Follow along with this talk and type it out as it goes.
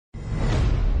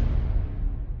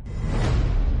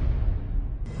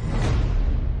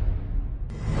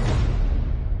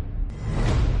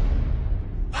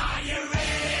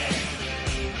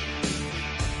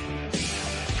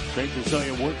St.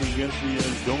 Cecilia working against the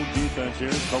zone defense here.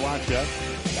 Kalacha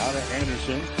down to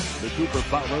Anderson. The Cooper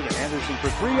Butler to Anderson for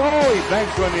three. Oh, he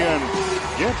banks one in.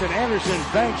 Jensen Anderson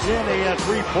banks in a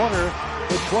three-pointer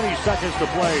with 20 seconds to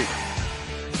play.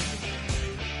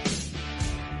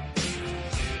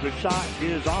 The shot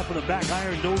is off of the back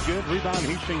iron, no good. Rebound,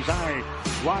 Hastings High.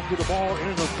 Locked to the ball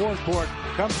into the forecourt.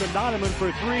 Comes to Donovan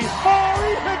for three. Oh,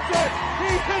 he hits it!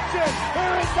 He hits it!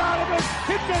 Aaron Donovan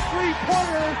hits a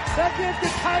three-pointer. That gives the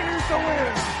Tigers the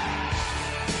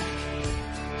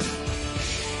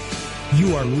win.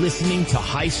 You are listening to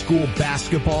high school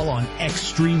basketball on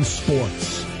Extreme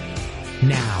Sports.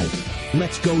 Now,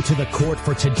 let's go to the court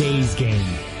for today's game.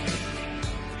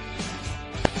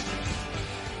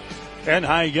 And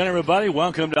hi again, everybody.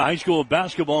 Welcome to high school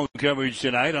basketball coverage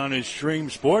tonight on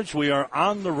Extreme Sports. We are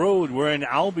on the road. We're in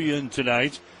Albion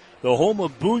tonight, the home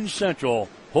of Boone Central,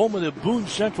 home of the Boone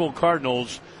Central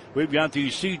Cardinals. We've got the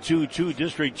C2-2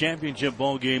 District Championship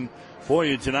ball game for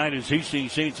you tonight as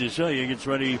Hastings St. Cecilia gets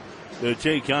ready to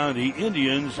take on the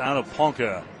Indians out of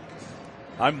Ponca.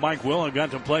 I'm Mike Will. I've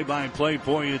got the play-by-play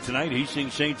for you tonight.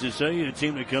 Hastings St. Cecilia, a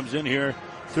team that comes in here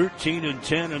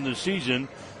 13-10 in the season.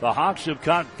 The Hawks have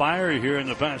caught fire here in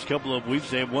the past couple of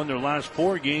weeks. They have won their last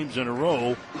 4 games in a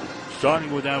row,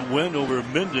 starting with that win over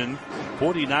Minden,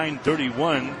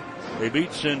 49-31. They beat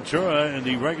Centura in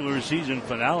the regular season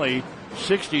finale,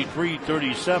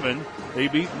 63-37. They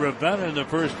beat Ravenna in the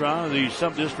first round of the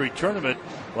sub-district tournament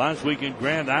last week in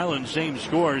Grand Island. Same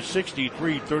score,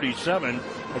 63-37.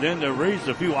 And then they raised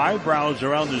a few eyebrows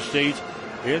around the state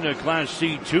in the Class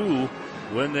C2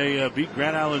 when they beat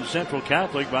Grand Island Central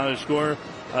Catholic by the score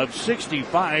of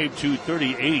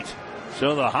 65-38.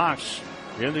 So the Hawks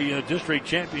in the district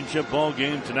championship ball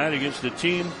game tonight against the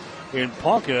team in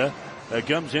Ponca that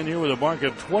comes in here with a mark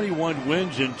of 21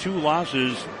 wins and 2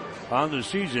 losses on the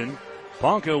season.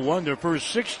 Ponca won their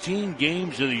first 16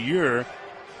 games of the year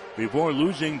before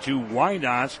losing to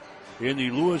Wynot in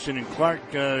the Lewis and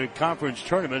Clark Conference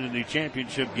Tournament in the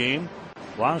championship game.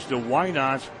 Lost to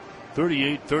Wynot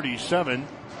 38-37.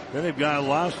 Then they've got a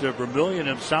loss to Vermilion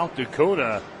of South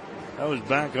Dakota. That was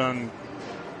back on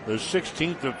the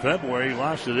 16th of February.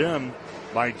 Lost to them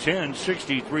by 10,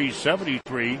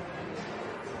 63-73.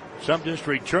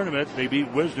 Sub-district tournament, they beat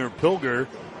Wisner Pilger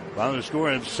by the score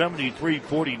of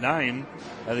 73-49. And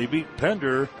they beat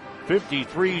Pender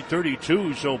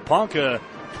 53-32. So Ponca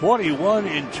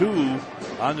 21-2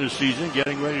 on the season,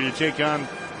 getting ready to take on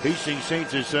Hastings St.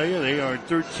 Cecilia. They are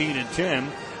 13-10.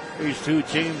 These two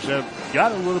teams have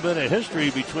got a little bit of history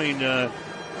between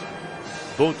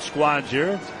both squads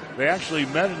here. They actually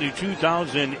met in the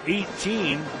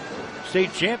 2018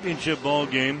 state championship ball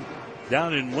game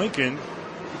down in Lincoln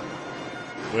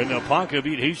when Ponca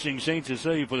beat Hastings St.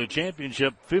 Cecilia for the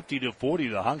championship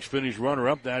 50-40. The Hawks finished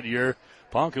runner-up that year.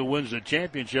 Ponca wins the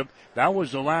championship. That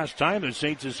was the last time that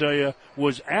St. Cecilia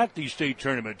was at the state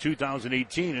tournament,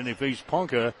 2018, and they faced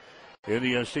Ponca in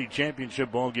the state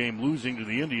championship ball game, losing to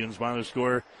the Indians by the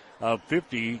score of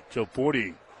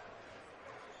 50-40.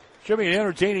 Should be an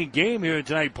entertaining game here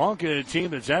tonight. Ponca, a team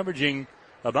that's averaging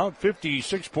about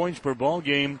 56 points per ball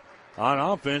game on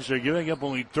offense. They're giving up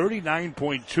only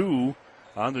 39.2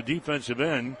 on the defensive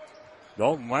end.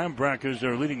 Dalton Lambrack is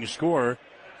their leading scorer.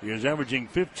 He is averaging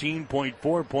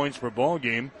 15.4 points per ball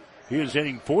game. He is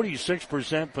hitting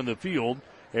 46% from the field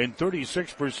and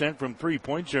 36% from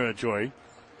three-point territory.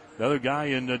 Another guy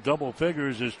in the double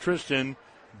figures is Tristan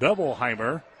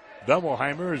Bevelheimer.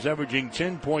 Bevelheimer is averaging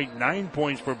 10.9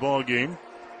 points per ball game.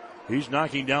 He's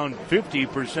knocking down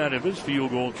 50% of his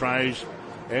field goal tries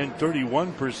and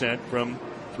 31% from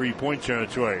three-point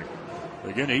territory.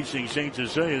 Again, Hastings St.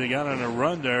 Cecilia, they got on a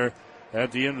run there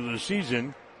at the end of the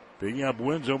season, picking up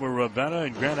wins over Ravenna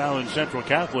and Grand Island Central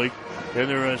Catholic in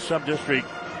their sub-district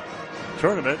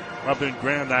tournament up in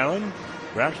Grand Island.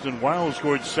 Braxton Wild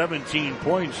scored 17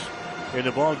 points in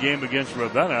the ball game against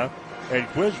Ravenna. And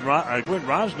Quinn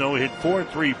Rosno hit 4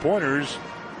 3-pointers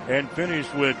and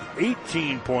finished with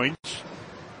 18 points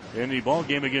in the ball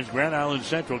game against Grand Island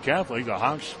Central Catholic. The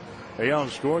Hawks, they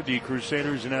outscored the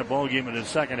Crusaders in that ball game in the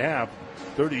second half,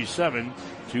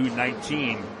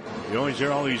 37-19. You always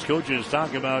hear all these coaches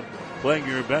talk about playing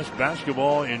your best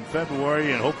basketball in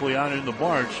February and hopefully on into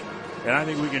March. And I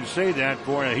think we can say that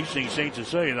for Hastings St.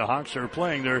 Cecilia. The Hawks are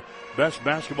playing their best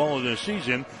basketball of the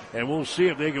season, and we'll see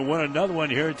if they can win another one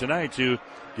here tonight to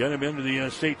get them into the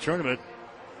state tournament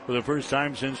for the first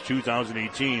time since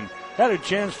 2018. Had a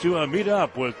chance to meet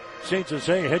up with St.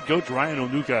 Cecilia head coach Ryan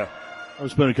Onuka. I'll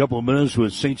spend a couple of minutes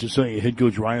with St. Cecilia head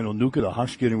coach Ryan Onuka. The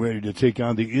Hawks getting ready to take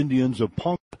on the Indians of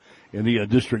Ponca in the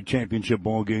district championship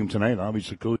ball game tonight.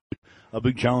 Obviously, coach, a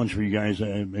big challenge for you guys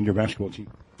and your basketball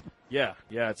team.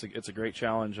 It's a great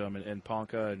challenge in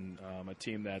Ponca, and a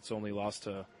team that's only lost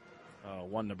to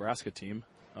one Nebraska team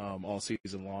all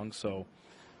season long. So,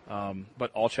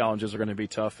 but all challenges are going to be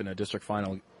tough in a district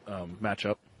final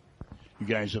matchup. You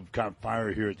guys have caught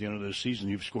fire here at the end of the season.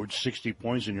 You've scored 60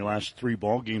 points in your last 3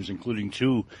 ball games, including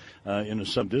 2 in the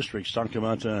sub-districts. Talk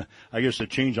about, the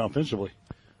change offensively.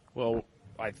 Well,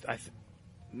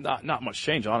 not much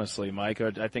change, honestly, Mike.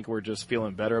 I think we're just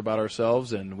feeling better about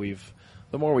ourselves, and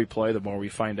the more we play, the more we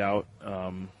find out,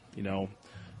 how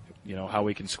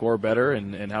we can score better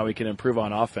and how we can improve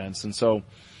on offense. And so,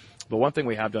 but one thing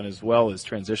we have done as well is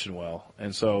transition well.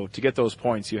 And so to get those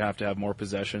points, you have to have more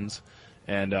possessions.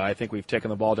 And I think we've taken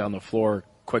the ball down the floor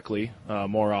quickly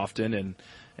more often,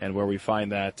 and where we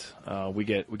find that we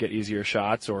get easier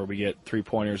shots or we get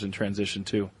 3-pointers in transition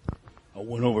too. A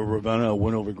win over Ravenna, a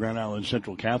win over Grand Island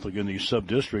Central Catholic in these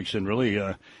sub-districts, and really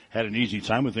had an easy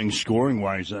time with things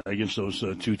scoring-wise against those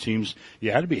 2 teams.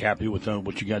 You had to be happy with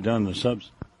what you got done in the subs.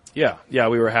 Yeah,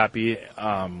 we were happy.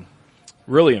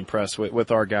 Really impressed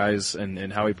with our guys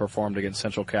and how we performed against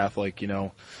Central Catholic.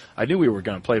 I knew we were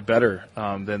going to play better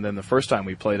than the first time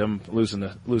we played them,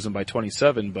 losing by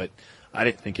 27, but I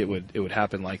didn't think it would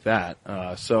happen like that.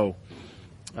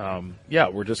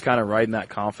 We're just kind of riding that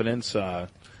confidence.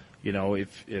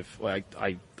 If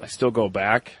I still go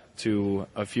back to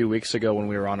a few weeks ago when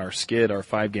we were on our skid, our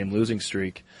 5-game losing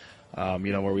streak, where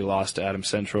we lost to Adams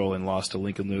Central and lost to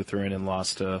Lincoln Lutheran and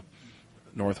lost to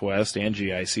Northwest and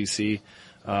GICC.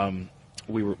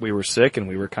 We were sick and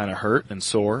we were kind of hurt and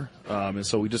sore. And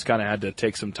so we just kind of had to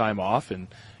take some time off and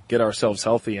get ourselves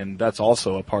healthy. And that's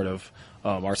also a part of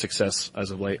our success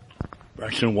as of late.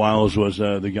 Braxton Wiles was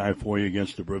the guy for you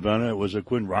against the Ravenna. It was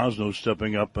Quinn Rosno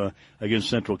stepping up against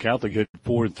Central Catholic, hit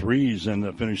 4 threes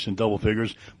and finished in double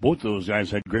figures. Both those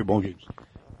guys had great ball games.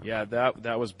 Yeah,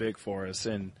 that was big for us.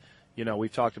 And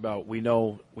we've talked about, we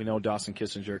know Dawson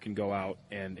Kissinger can go out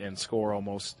and score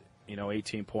almost,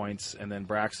 18 points, and then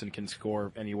Braxton can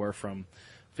score anywhere from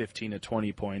 15 to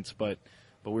 20 points, but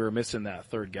we were missing that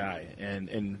third guy,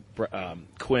 and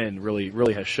Quinn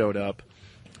really has showed up.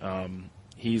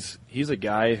 He's a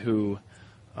guy who,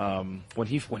 when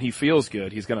he feels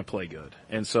good, he's going to play good,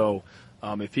 and so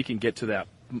if he can get to that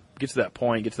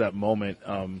point, get to that moment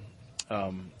of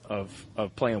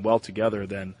playing well together,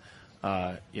 then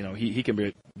he can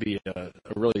be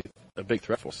a big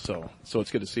threat for us. So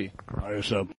it's good to see.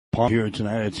 There's a Ponca here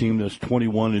tonight, a team that's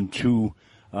 21-2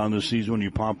 on the season. When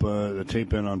you pop the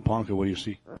tape in on Ponca, what do you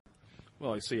see?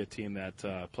 Well, I see a team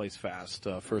that plays fast.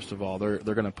 First of all, they're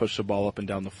going to push the ball up and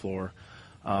down the floor.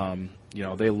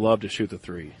 They love to shoot the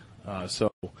 3. So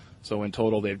in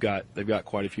total, they've got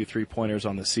quite a few 3-pointers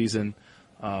on the season,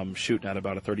 shooting at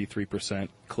about a 33%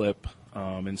 clip.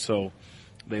 And so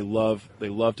they love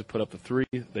to put up the 3.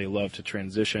 They love to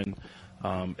transition.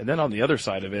 And then on the other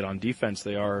side of it, on defense,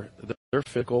 they're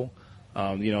fickle.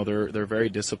 They're very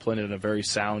disciplined and a very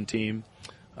sound team.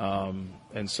 We're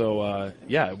going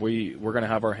to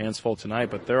have our hands full tonight,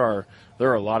 but there are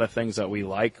a lot of things that we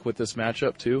like with this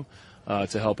matchup too,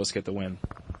 to help us get the win.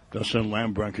 Dustin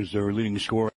Lambrecht is their leading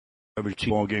scorer every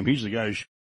ball game. He's the guy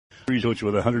who's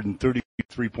with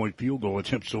 133-point field goal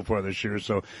attempts so far this year.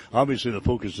 So obviously the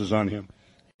focus is on him.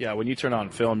 Yeah, when you turn on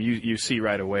film, you see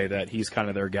right away that he's kind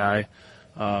of their guy.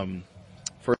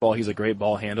 First of all, he's a great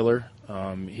ball handler.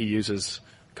 He uses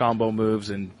combo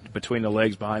moves and between the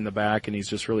legs, behind the back, and he's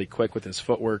just really quick with his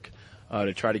footwork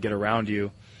to try to get around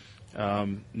you.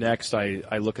 Next,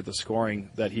 I look at the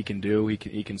scoring that he can do. He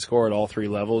can score at all 3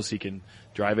 levels. He can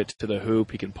drive it to the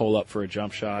hoop. He can pull up for a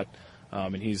jump shot,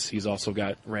 and he's also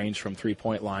got range from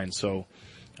 3-point line. So,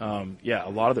 a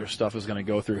lot of their stuff is going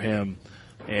to go through him.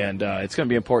 And it's going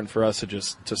to be important for us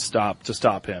to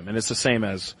stop him. And it's the same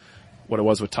as what it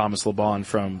was with Thomas LeBon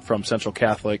from Central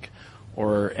Catholic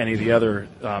or any of the other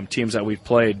teams that we've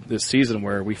played this season,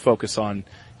 where we focus on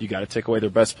you got to take away their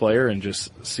best player and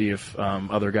just see if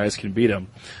other guys can beat them.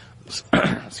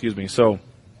 Excuse me. So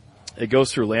it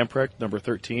goes through Lamprecht, number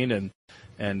 13,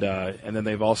 and then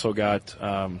they've also got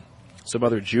some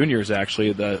other juniors.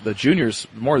 Actually, the juniors,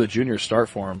 more of the juniors start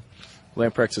for them.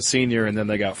 Lamprecht's a senior, and then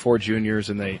they got 4 juniors,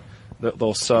 and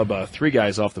they'll sub 3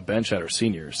 guys off the bench that are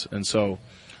seniors. And so,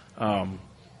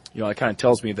 it kind of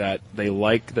tells me that they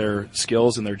like their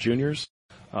skills in their juniors,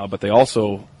 but they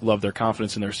also love their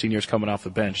confidence in their seniors coming off the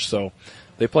bench. So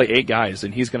they play 8 guys,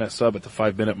 and he's going to sub at the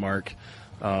 5-minute mark.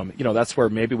 That's where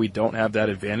maybe we don't have that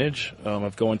advantage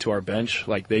of going to our bench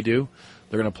like they do.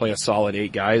 They're going to play a solid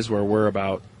 8 guys where we're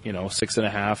about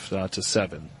 6.5 to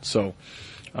 7. So.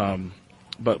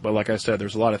 But like I said,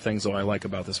 there's a lot of things that I like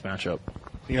about this matchup.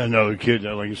 Yeah, another kid,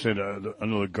 like I said,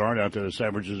 another guard out there that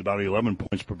averages about 11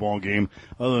 points per ball game.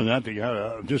 Other than that, they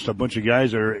got just a bunch of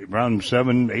guys that are around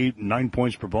 7, 8, 9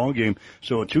 points per ball game.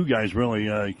 So two guys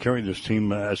really carry this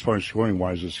team as far as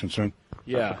scoring-wise is concerned.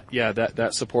 Yeah,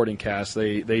 that supporting cast,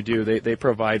 they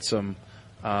provide some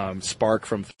spark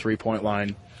from three-point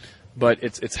line, but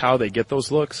it's how they get those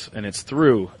looks, and it's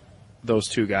through those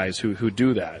two guys who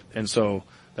do that. And so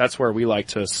that's where we like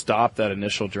to stop that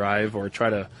initial drive or try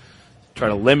to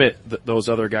limit those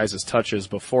other guys' touches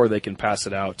before they can pass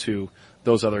it out to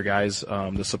those other guys,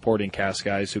 the supporting cast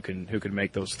guys who can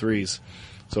make those threes.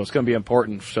 So it's going to be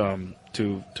important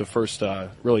to first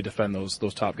really defend those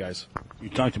top guys. You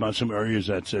talked about some areas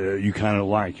that you kind of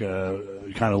like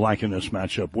in this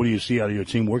matchup. What do you see out of your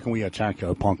team? Where can we attack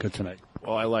Ponca tonight?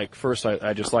 Well,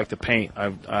 I just like the paint.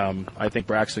 I think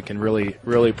Braxton can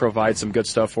really provide some good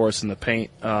stuff for us in the paint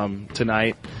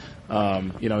tonight.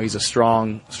 He's a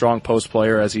strong post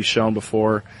player, as he's shown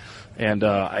before, and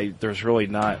there's really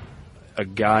not a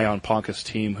guy on Ponca's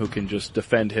team who can just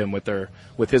defend him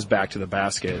with his back to the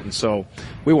basket. And so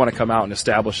we want to come out and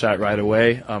establish that right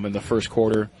away in the first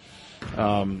quarter.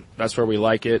 That's where we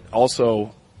like it.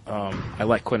 Also, I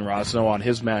like Quinn Rosno on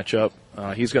his matchup.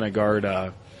 He's going to guard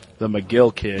the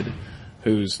McGill kid,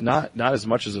 who's not as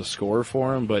much as a scorer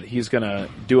for him, but he's going to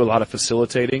do a lot of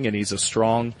facilitating, and he's a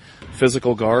strong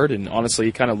physical guard. And honestly,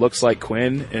 he kind of looks like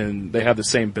Quinn, and they have the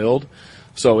same build.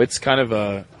 So it's kind of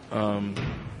a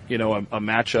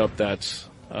matchup that's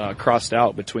crossed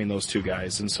out between those two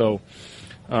guys. And so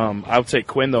I'll take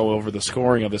Quinn, though, over the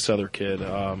scoring of this other kid.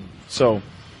 So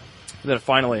then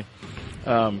finally,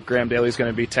 Graham Daly's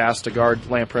going to be tasked to guard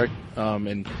Lamprecht,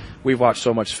 and we've watched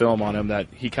so much film on him that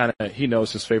he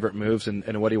knows his favorite moves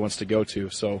and what he wants to go to.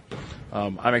 So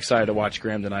I'm excited to watch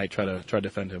Graham tonight try to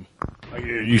defend him.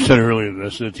 You said earlier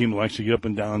the team likes to get up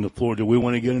and down the floor. Do we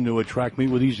want to get into a track meet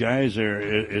with these guys, or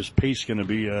is pace going to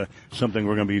be something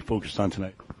we're going to be focused on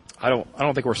tonight? I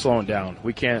don't think we're slowing down.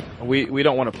 We can't. We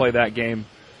don't want to play that game.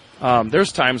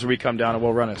 There's times where we come down and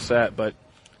we'll run a set, but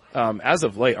as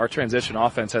of late, our transition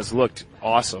offense has looked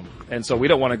awesome, and so we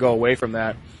don't want to go away from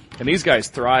that. And these guys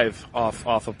thrive off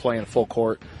of playing full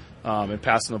court and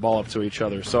passing the ball up to each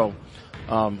other. So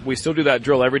we still do that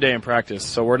drill every day in practice.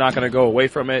 So we're not going to go away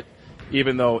from it,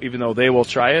 even though they will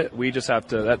try it. We just have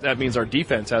to. That means our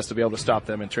defense has to be able to stop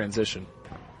them in transition.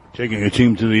 Taking a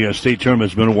team to the state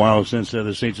tournament. It's been a while since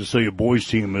the St. Cecilia boys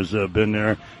team has been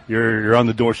there. You're on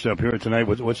the doorstep here tonight.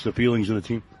 What's the feelings of the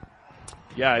team?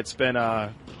 Yeah, it's been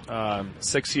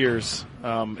 6 years.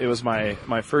 It was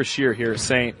my first year here at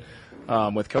St.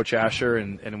 With Coach Asher,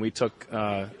 and we took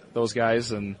those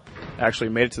guys and actually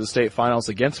made it to the state finals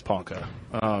against Ponca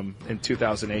in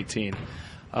 2018.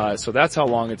 So that's how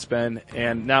long it's been.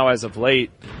 And now, as of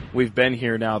late, we've been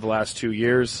here now the last 2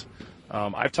 years.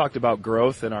 I've talked about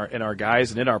growth in our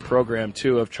guys and in our program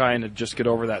too, of trying to just get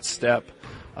over that step.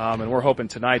 And we're hoping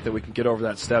tonight that we can get over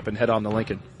that step and head on to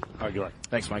Lincoln. All right, good luck.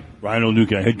 Thanks, Mike. Ryan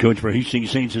Olnuka, head coach for Hastings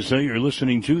St. Cecilia. You're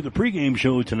listening to the pregame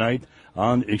show tonight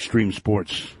on Extreme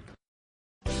Sports.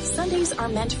 Sundays are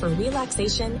meant for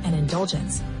relaxation and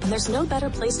indulgence, and there's no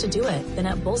better place to do it than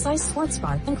at Bullseye Sports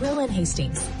Bar and Grill in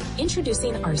Hastings.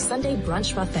 Introducing our Sunday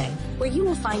Brunch Buffet, where you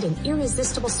will find an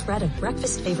irresistible spread of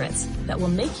breakfast favorites that will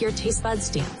make your taste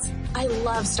buds dance. I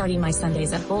love starting my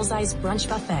Sundays at Bullseye's Brunch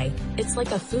Buffet. It's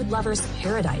like a food lover's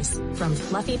paradise, from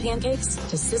fluffy pancakes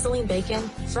to sizzling bacon,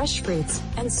 fresh fruits,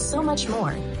 and so much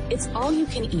more. It's all you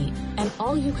can eat and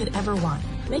all you could ever want.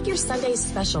 Make your Sundays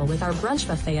special with our brunch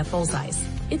buffet at Bullseye's.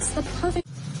 It's the perfect...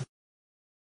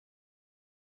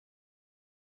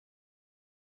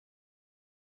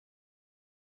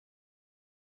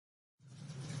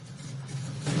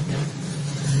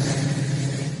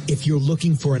 If you're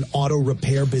looking for an auto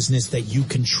repair business that you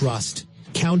can trust,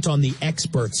 count on the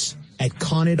experts at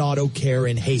Connet Auto Care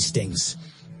in Hastings.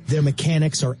 Their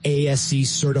mechanics are ASE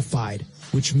certified,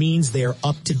 which means they are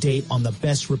up to date on the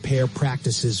best repair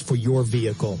practices for your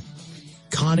vehicle.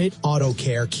 Connet Auto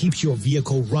Care keeps your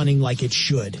vehicle running like it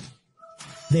should.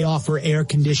 They offer air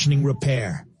conditioning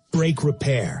repair, brake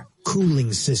repair,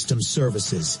 cooling system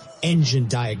services, engine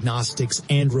diagnostics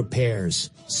and repairs,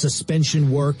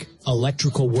 suspension work,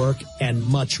 electrical work, and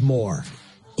much more.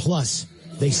 Plus,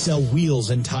 they sell wheels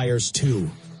and tires too.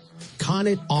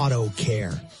 Connet Auto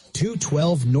Care,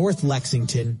 212 North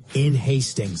Lexington in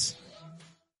Hastings.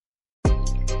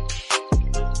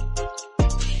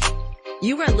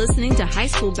 You are listening to high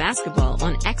school basketball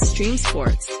on Extreme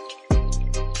Sports.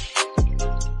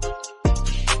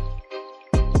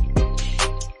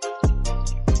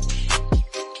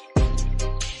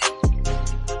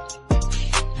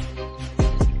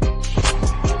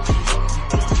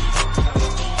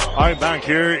 right back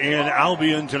here in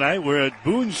Albion tonight. We're at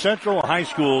Boone Central High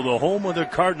School, the home of the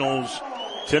Cardinals.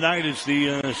 Tonight it's the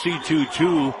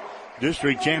C2-2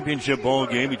 district championship ball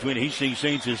game between Hastings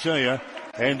St. Cecilia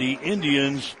and the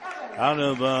Indians out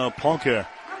of Ponca.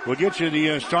 We'll get you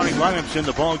the starting lineups in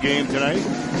the ball game tonight.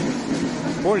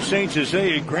 For St.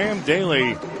 Cecilia, Graham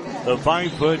Daly, the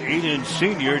 5'8"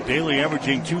 senior. Daly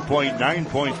averaging 2.9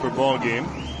 points per ball game.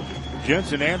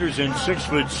 Jensen Anderson,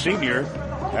 6' senior,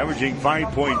 averaging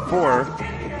 5.4.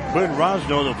 Quinn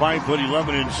Rosno, the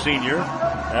 5'11" senior,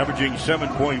 averaging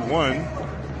 7.1.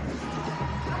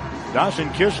 Dawson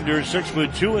Kissinger,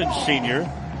 6'2" senior.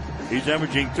 He's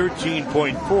averaging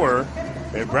 13.4.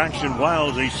 And Braxton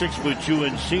Wiles, a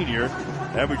 6'2" senior,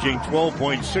 averaging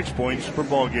 12.6 points per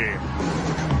ball game.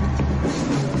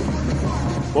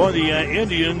 For the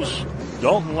Indians,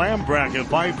 Dalton Lambrack, a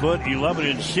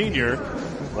 5'11" senior.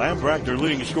 Lambrack, their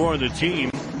leading scorer of the team,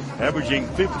 averaging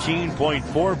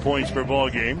 15.4 points per ball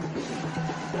game.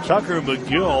 Tucker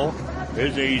McGill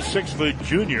is a 6'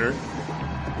 junior.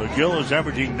 McGill is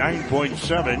averaging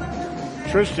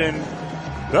 9.7. Tristan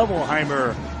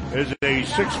Bevelheimer is a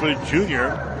 6'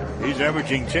 junior. He's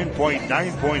averaging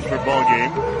 10.9 points per ball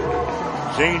game.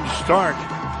 Zane Stark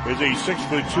is a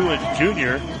 6'2"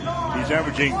 junior. He's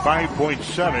averaging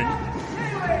 5.7.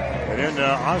 And then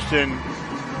Austin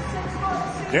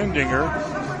Dendinger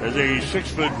is a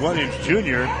 6'1"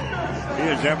 junior. He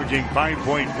is averaging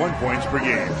 5.1 points per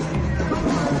game.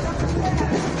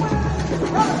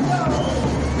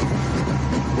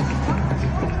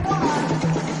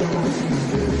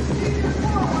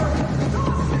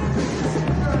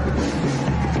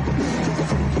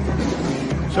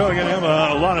 So we're going to have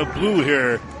a lot of blue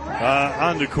here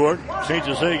on the court. St.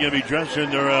 Cecilia going to be dressed in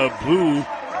their blue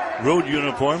road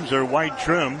uniforms, their white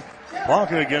trim.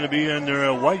 Ponca going to be in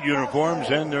their white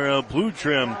uniforms and their blue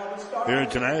trim here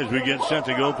tonight as we get set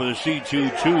to go for the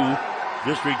C2-2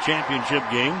 district championship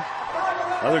game.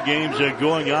 Other games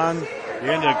going on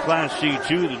in Class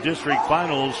C2, the district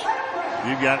finals.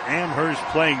 You've got Amherst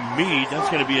playing Meade.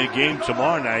 That's going to be a game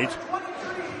tomorrow night.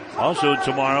 Also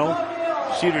tomorrow,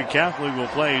 Cedar Catholic will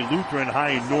play Lutheran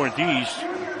High Northeast.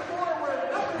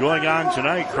 Going on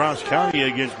tonight, Cross County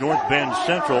against North Bend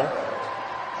Central.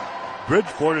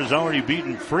 Bridgeport has already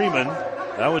beaten Freeman.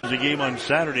 That was the game on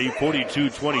Saturday,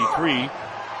 42-23.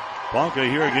 Ponca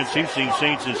here against Hastings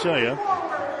St. Cecilia.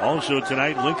 Also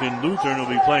tonight, Lincoln Lutheran will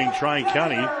be playing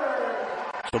Tri-County.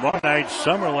 Tomorrow night,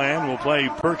 Summerland will play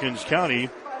Perkins County.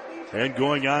 And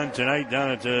going on tonight down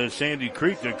at Sandy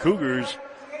Creek, the Cougars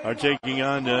are taking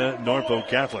on Norfolk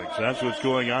Catholic. So that's what's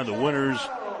going on. The winners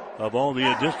of all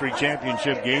the district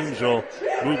championship games will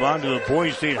move on to the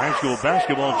Boys State High School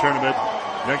basketball tournament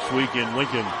next week in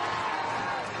Lincoln.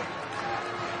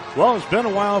 Well, it's been a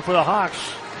while for the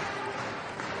Hawks.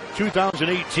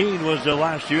 2018 was the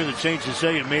last year that St.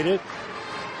 Cecilia made it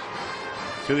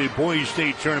to the Boys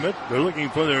State tournament. They're looking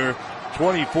for their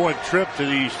 24th trip to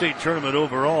the state tournament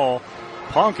overall.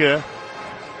 Ponca,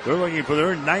 they're looking for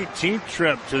their 19th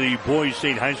trip to the Boys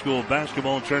State High School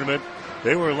basketball tournament.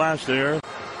 They were last there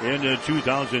in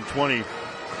 2020.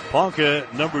 Ponca,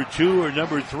 number 2 or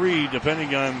number 3,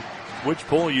 depending on which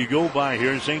poll you go by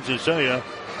here. St. Cecilia,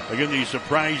 again, the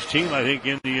surprise team, I think,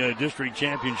 in the district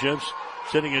championships,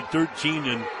 sitting at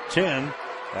 13-10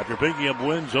 after picking up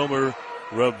wins over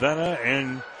Ravenna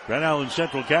and Grand Island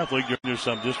Central Catholic during their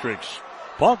sub-districts.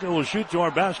 Ponca will shoot to our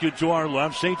basket to our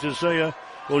left. St. Cecilia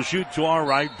will shoot to our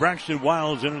right. Braxton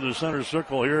Wiles into the center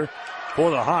circle here for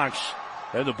the Hawks.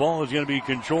 And the ball is going to be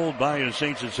controlled by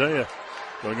St. Cecilia.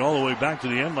 Going all the way back to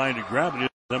the end line to grab it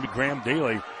is Graham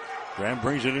Daly. Graham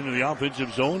brings it into the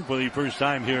offensive zone for the first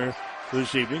time here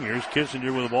this evening. Here's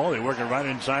Kissinger with the ball. They work it right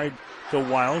inside to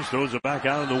Wiles. Throws it back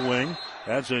out of the wing.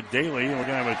 That's a Daly. We're going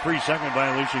to have a 3-second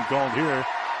violation called here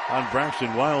on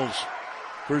Braxton Wiles.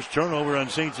 First turnover on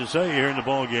St. Cecilia here in the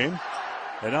ball game.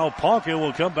 And now Ponca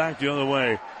will come back the other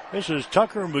way. This is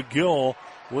Tucker McGill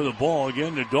with the ball.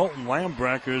 Again, to Dalton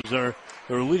Lambrack is their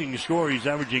leading scorer. He's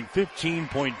averaging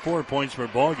 15.4 points per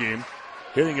ball game,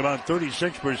 hitting about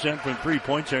 36% from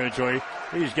three-point territory.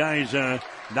 These guys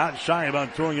not shy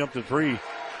about throwing up the three.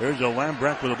 There's a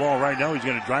Lambrack with the ball right now. He's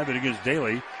going to drive it against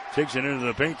Daly. Takes it into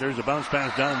the paint. There's a bounce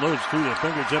pass down low. It's through the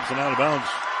fingertips and out of bounds.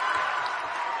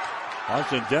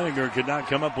 Austin Denninger could not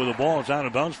come up with the ball. It's out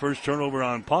of bounds. First turnover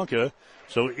on Ponca.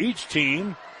 So each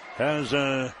team has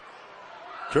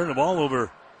turned the ball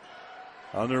over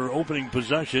on their opening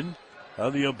possession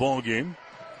of the ball game.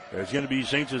 It's going to be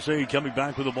St. Cecilia coming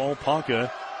back with the ball. Ponca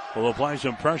will apply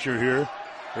some pressure here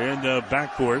in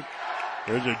backcourt.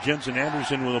 There's a Jensen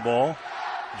Anderson with the ball.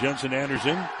 Jensen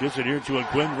Anderson gets it here to a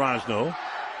Quinn Rosno.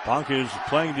 Ponca is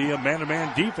playing the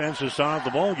man-to-man defense to start off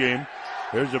the ball game.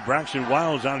 There's a Braxton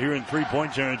Wiles out here in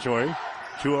three-point territory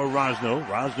to a Rosno.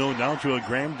 Rosno down to a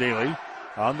Graham Daly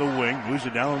on the wing. Moves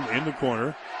it down in the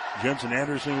corner. Jensen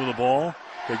Anderson with the ball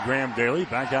to Graham Daly.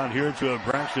 Back out here to a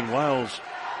Braxton Wiles.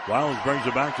 Wiles brings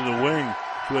it back to the wing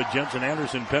to a Jensen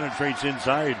Anderson. Penetrates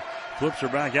inside. Flips her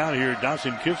back out here.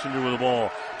 Dawson Kissinger with the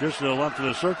ball. Just to the left of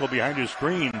the circle behind his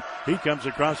screen. He comes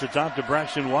across the top to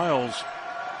Braxton Wiles.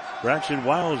 Braxton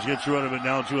Wiles gets rid of it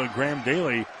now to a Graham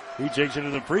Daly. He takes it to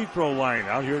the free throw line.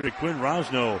 Out here to Quinn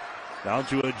Rosno. Down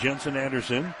to a Jensen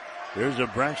Anderson. Here's a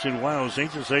Braxton Wiles.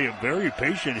 St. Cecilia very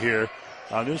patient here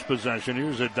on this possession.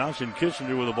 Here's a Dawson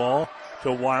Kissinger with the ball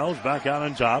to Wiles. Back out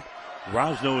on top.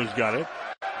 Rosno has got it.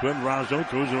 Quinn Rosno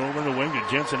throws it over the wing to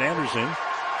Jensen Anderson.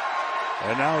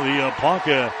 And now the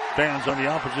Ponca fans on the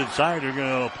opposite side are going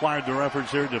to apply their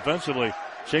efforts here defensively.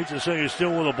 St. Cecilia is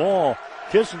still with the ball.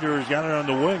 Kissinger has got it on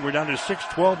the wing. We're down to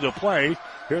 6:12 to play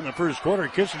here in the first quarter.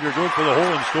 Kissinger goes for the hole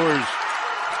and scores.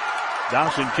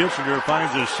 Dawson Kissinger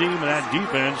finds a seam in that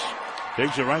defense.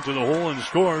 Takes it right to the hole and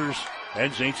scores.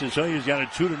 And St. Cecilia's got a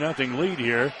 2-0 lead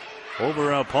here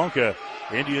over Ponca.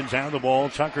 Indians have the ball.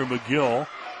 Tucker McGill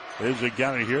is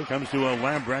got it here. Comes to a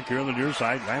Lambrecht here on the near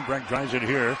side. Lambrecht drives it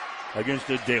here against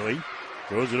the Daly.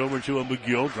 Throws it over to a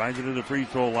McGill. Drives it to the free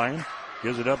throw line.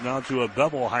 Gives it up now to a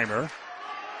Bevelheimer.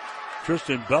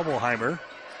 Tristan Bevelheimer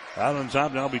out on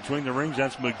top now between the rings.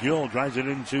 That's McGill. Drives it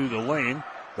into the lane.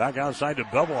 Back outside to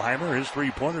Bevelheimer. His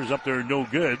three-pointers up there no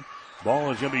good.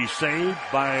 Ball is going to be saved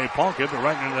by Ponca, but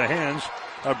right into the hands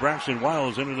of Braxton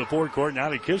Wiles into the forecourt. Now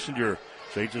to Kissinger.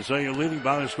 St. Cecilia leading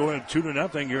by the score of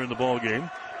 2-0 here in the ball game.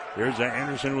 Here's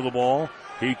Anderson with the ball.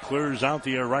 He clears out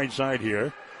the right side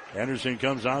here. Anderson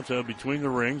comes out to between the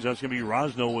rings. That's going to be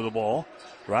Rosno with the ball.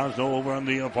 Rosno over on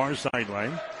the far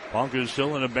sideline. Ponca is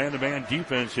still in a man-to-man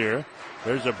defense here.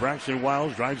 There's a Braxton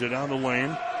Wiles. Drives it down the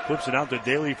lane. Flips it out to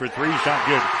Daly for three. Shot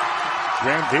good.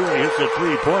 Graham Daly hits a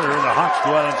three-pointer, and the Hawks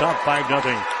go out on top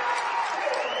 5-0.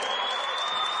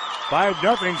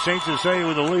 5-0, St. Cecilia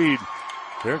with the lead.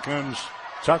 Here comes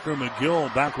Tucker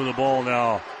McGill back with the ball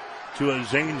now to a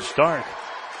Zane Stark.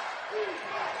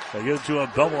 They get it to a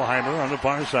Bevelheimer on the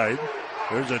far side.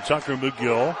 There's a Tucker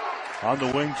McGill on the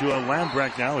wing to a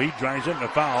Lambrecht now. He drives it, and a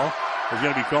foul is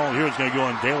going to be called here. It's going to go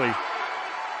on Daly.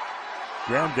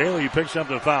 Graham Daly picks up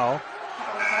the foul.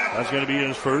 That's going to be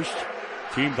his first.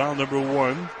 Team foul number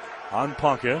 1 on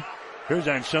Ponca. Here's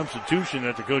that substitution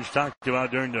that the coach talked about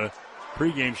during the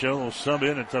pregame show. He'll sub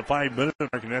in at the 5-minute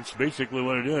mark, and that's basically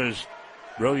what it is.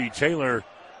 Brody Taylor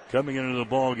coming into the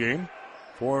ball game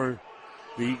for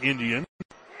the Indians.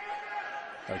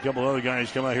 A couple other guys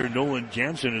come out here. Nolan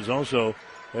Jansen is also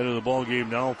into the ball game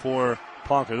now for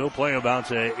Ponca. They'll play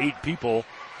about 8 people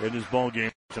in this ball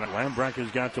game tonight. Lambrecht has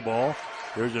got the ball.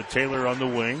 There's a Taylor on the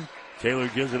wing. Taylor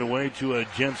gives it away to a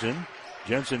Jensen.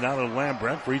 Jensen now to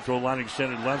Lambrecht. Free throw line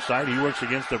extended left side. He works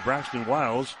against the Braxton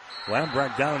Wiles.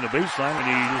 Lambrecht down in the baseline, and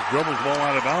he just dribbles the ball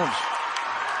out of bounds.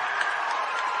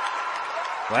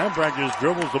 Lambrecht just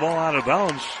dribbles the ball out of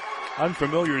bounds.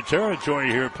 Unfamiliar territory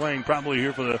here, playing probably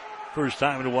here for the first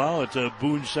time in a while at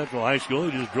Boone Central High School.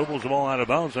 He just dribbles the ball out of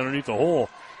bounds underneath the hole.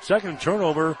 Second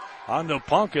turnover on the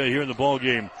Ponca here in the ball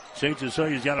game. St.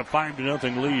 Cecilia's got a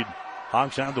 5-0 lead.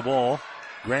 Hawks have the ball.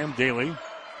 Graham Daly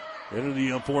into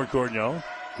the forecourt now.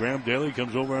 Graham Daly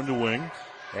comes over on the wing.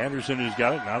 Anderson has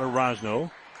got it. Now to Rosno.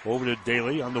 Over to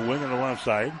Daly on the wing on the left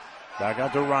side. Back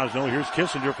out to Rosno. Here's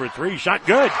Kissinger for three. Shot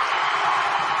good.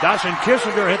 Dawson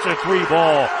Kissinger hits a three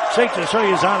ball. St.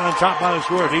 Cecilia's out on top by the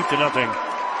score of 8-0.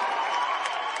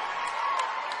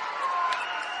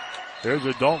 There's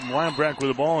a Dalton Lambrecht with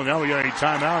the ball, and now we got a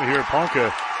timeout here.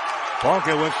 Ponca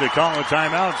wants to call a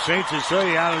timeout. St.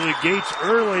 Cecilia out of the gates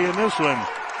early in this one.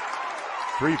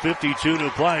 3:52 to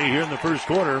play here in the first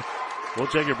quarter. We'll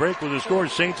take a break with the score.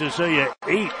 St. Cecilia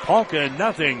 8, Ponca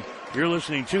nothing. You're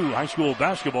listening to high school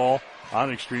basketball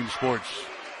on Extreme Sports.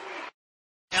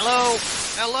 Hello?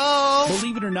 Hello?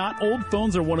 Believe it or not, old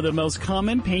phones are one of the most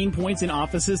common pain points in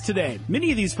offices today. Many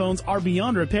of these phones are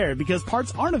beyond repair because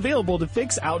parts aren't available to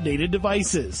fix outdated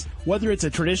devices. Whether it's a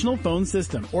traditional phone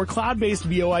system or cloud-based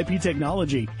VoIP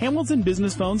technology, Hamilton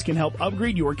Business Phones can help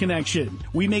upgrade your connection.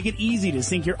 We make it easy to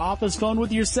sync your office phone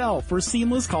with your cell for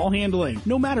seamless call handling,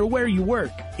 no matter where you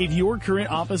work. If your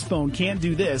current office phone can't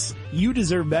do this, you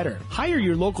deserve better. Hire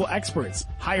your local experts.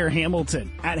 Hire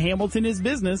Hamilton at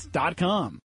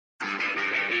hamiltonisbusiness.com.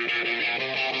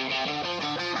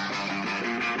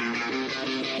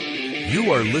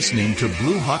 You are listening to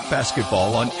Blue Hawk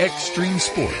Basketball on Extreme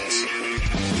Sports.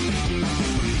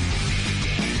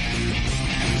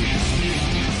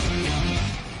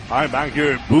 All right, back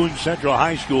here at Boone Central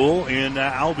High School in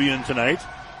Albion tonight.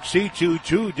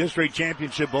 C2-2 district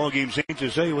championship ball game. St.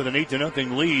 Cecilia with an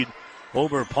 8-0 lead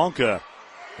over Ponca.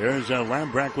 There's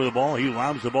Lambrecht with the ball. He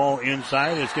lobs the ball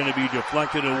inside. It's going to be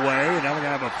deflected away. And now we're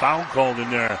going to have a foul called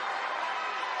in there.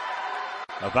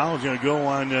 A foul is going to go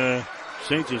on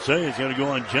St. Cecilia. It's going to go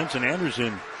on Jensen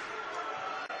Anderson.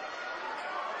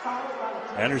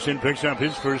 Anderson picks up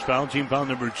his first foul. Team foul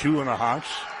number 2 on the Hawks.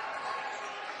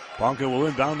 Ponca will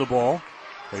inbound the ball.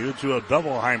 They go to a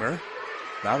Bevelheimer.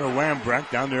 Down to Lambrecht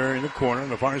down there in the corner on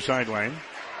the far sideline.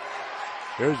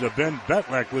 There's a Ben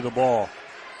Betlick with the ball.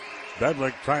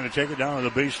 Betlick trying to take it down to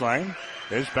the baseline.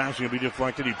 His pass will be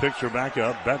deflected. He picks her back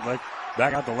up. Betlick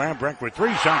back out to Lambrecht with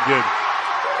 3. Shot good.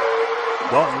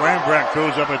 Dalton Lambrecht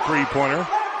throws up a 3-pointer.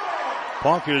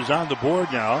 Ponca is on the board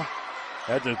now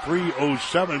at the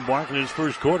 3:07 mark in his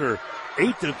first quarter.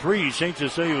 8-3, St.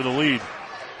 Cecilia with the lead.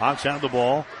 Hawks have the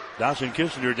ball. Dawson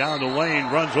Kissinger down the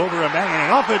lane, runs over a man,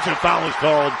 and an offensive foul is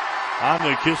called on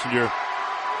the Kissinger.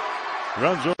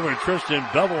 Runs over Tristan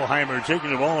Bevelheimer, taking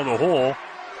the ball in the hole.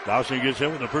 Dawson gets hit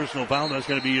with a personal foul. That's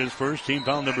going to be his first. Team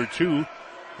foul number 2.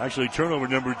 Actually, turnover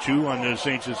number 2 on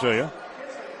St. Cecilia.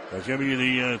 That's going to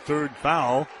be the third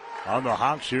foul on the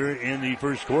Hawks here in the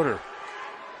first quarter.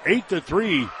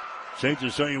 8-3, St.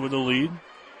 Cecilia with the lead.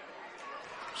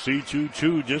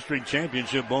 C2-2 district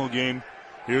championship ball game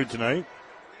here tonight.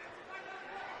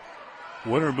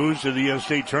 Winner moves to the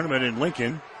state tournament in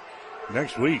Lincoln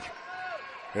next week.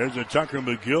 There's a Tucker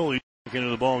McGill back into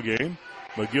the ball game.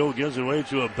 McGill gives it away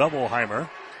to a Bevelheimer.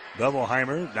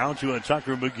 Bevelheimer down to a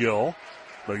Tucker McGill.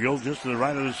 McGill just to the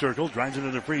right of the circle, drives into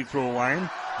the free throw line.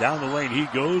 Down the lane he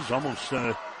goes, almost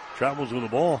travels with the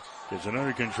ball. Gets it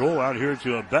under control out here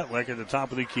to a Betlick at the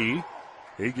top of the key.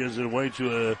 He gives it away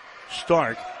to a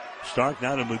Stark. Stark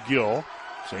now to McGill.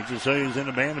 St. Cecilia is in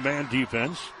a man-to-man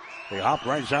defense. They hop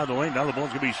right side of the lane. Now the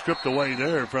ball's going to be stripped away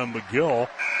there from McGill.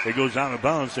 It goes out of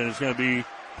bounds, and it's going to be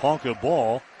Ponca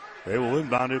ball. They will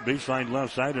inbound it baseline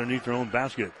left side underneath their own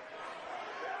basket.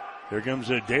 Here comes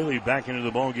Daly back into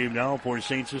the ball game now for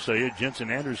St. Cecilia.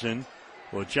 Jensen Anderson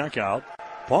will check out.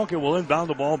 Ponca will inbound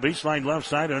the ball baseline left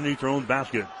side underneath their own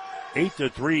basket.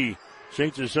 8-3.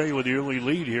 St. Cecilia with the early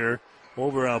lead here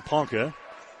over Ponca.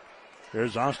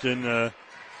 There's Austin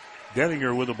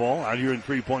Denninger with the ball out here in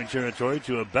 3-point territory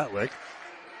to a Betlick.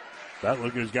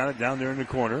 Betlick has got it down there in the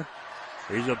corner.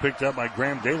 He's picked up by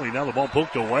Graham Daly. Now the ball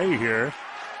poked away here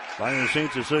by the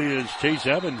St. Cecilia's Chase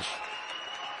Evans.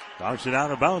 Knocks it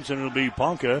out of bounds, and it'll be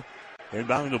Ponca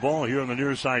inbounding the ball here on the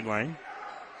near sideline.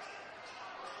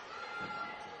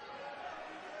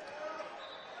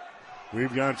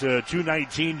 We've got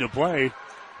 2:19 to play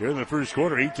here in the first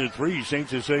quarter. 8-3, St.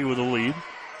 Cecilia with the lead.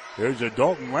 There's a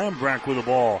Dalton Lambrecht with the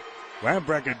ball.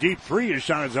 Lambrecht, a deep 3. His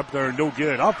shot is up there, no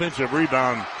good. Offensive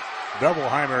rebound.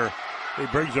 Bevelheimer, he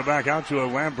brings it back out to a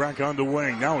Lambrecht on the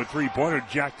wing. Now a 3-pointer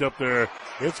jacked up there.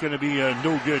 It's going to be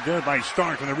no good there by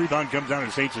Stark, and the rebound comes down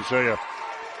to St. Cecilia.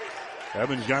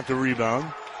 Evans got the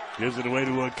rebound. Gives it away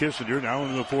to Kissinger now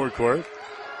into the forecourt.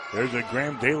 There's a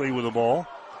Graham Daly with the ball.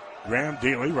 Graham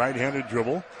Daly, right-handed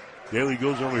dribble. Daly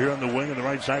goes over here on the wing on the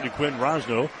right side to Quinn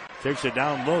Rosno. Takes it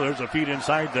down low. There's a feed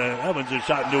inside to Evans. His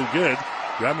shot no good.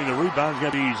 Grabbing the rebound is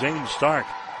going to be Zane Stark.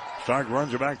 Stark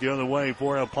runs her back the other way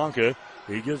for Ponca.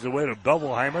 He gives it away to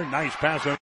Bevelheimer. Nice pass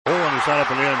on the hole on the side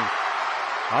up and in.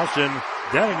 Austin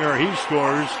Denninger, he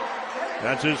scores.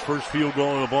 That's his first field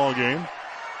goal of the ball game.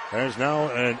 There's now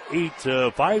an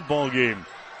 8-5 ball game.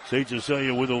 St.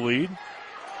 Cecilia with the lead.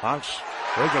 Hawks,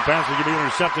 there's a pass that can be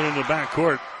intercepted in the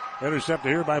backcourt. Intercepted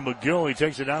here by McGill. He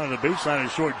takes it down on the baseline. A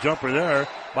short jumper there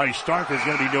by Stark is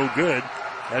going to be no good.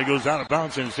 And it goes out of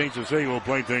bounds, and St. Cecilia will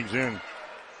play things in.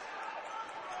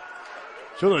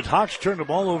 So the Hawks turn the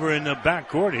ball over in the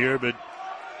backcourt here, but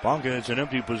Ponca, it's an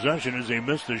empty possession as they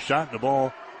missed the shot. The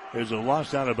ball is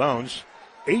lost out of bounds.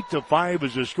 8-5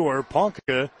 is the score.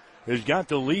 Ponca has got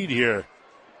the lead here.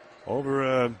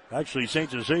 Over, actually,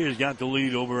 St. Cecilia's got the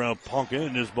lead over Ponca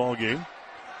in this ball game.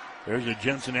 There's a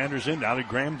Jensen Anderson out of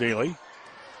Graham Daly.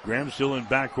 Graham still in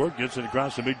backcourt. Gets it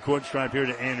across the midcourt stripe here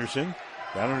to Anderson.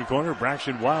 Down in the corner,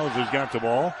 Braxton Wiles has got the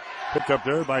ball. Picked up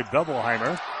there by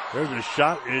Bevelheimer. There's a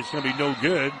shot. It's going to be no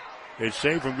good. It's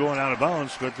saved from going out of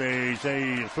bounds, but they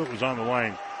say his foot was on the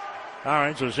line. All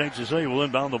right, so St. Cecilia will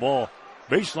inbound the ball.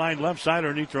 Baseline left side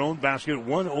underneath their own basket.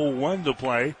 1:01 to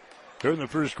play. Here in the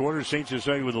first quarter, St.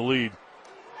 Cecilia with the lead.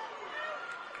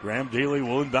 Graham Daly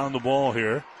will inbound the ball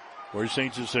here. Where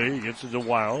St. Cecilia gets it to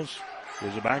Wiles.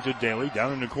 Gives it back to Daly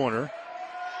down in the corner.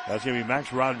 That's going to be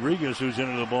Max Rodriguez who's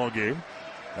into the ball game.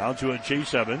 Down to a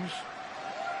Chase Evans.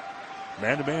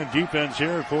 Man-to-man defense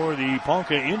here for the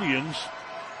Ponca Indians.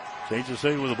 St.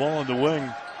 Cecilia with the ball on the wing.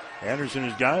 Anderson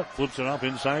has got it, flips it off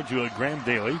inside to Graham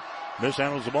Daly.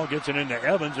 Mishandles the ball, gets it into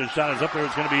Evans. His shot is up there.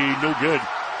 It's going to be no good.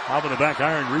 Off of the back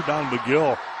iron, rebound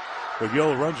McGill.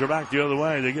 McGill runs her back the other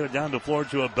way. They get it down the floor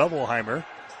to Bevelheimer.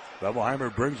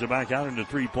 Bevelheimer brings it back out into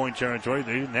three-point territory.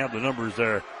 They didn't have the numbers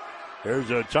there. There's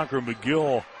Tucker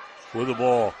McGill with the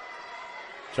ball.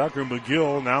 Tucker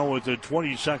McGill now with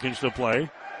 20 seconds to play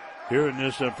here in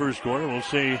this first quarter. We'll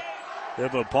see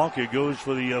if Ponca goes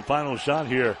for the final shot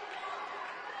here.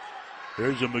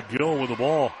 There's McGill with the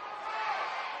ball.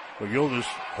 McGill just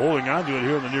holding on to it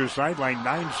here on the near sideline.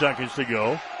 9 seconds to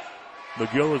go.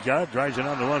 McGill has got it, drives it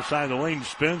on the left side of the lane,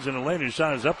 spins in the lane. His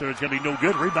shot is up there. It's going to be no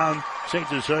good. Rebound, St.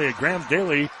 Cecilia. Graham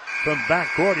Daly from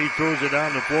backcourt. He throws it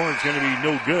down the floor. It's going to be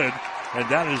no good. And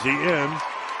that is the end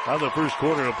of the first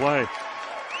quarter of play.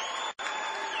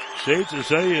 St.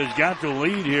 Cecilia has got the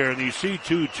lead here in the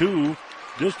C2-2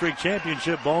 district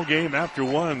championship ball game after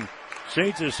one.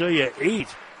 St. Cecilia 8,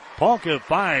 Ponca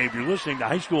 5. You're listening to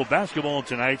high school basketball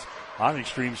tonight on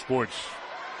Extreme Sports.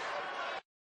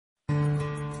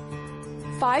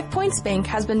 5 Points Bank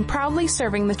has been proudly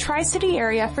serving the Tri-City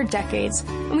area for decades,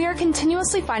 and we are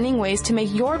continuously finding ways to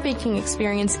make your banking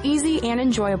experience easy and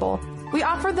enjoyable. We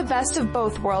offer the best of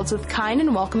both worlds with kind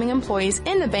and welcoming employees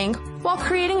in the bank while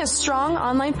creating a strong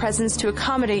online presence to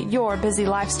accommodate your busy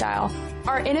lifestyle.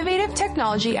 Our innovative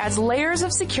technology adds layers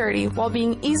of security while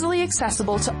being easily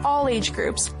accessible to all age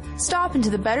groups. Stop into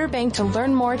the Better Bank to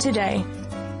learn more today.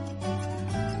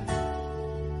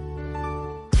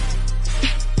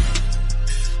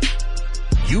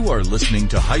 You are listening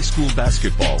to high school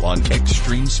basketball on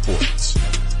Extreme Sports.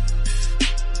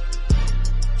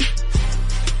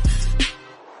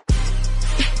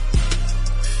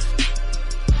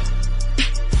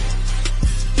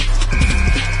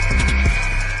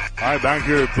 All right, back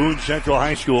here at Boone Central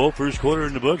High School. First quarter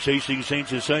in the books. Hastings St.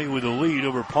 Cecilia with a lead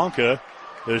over Ponca.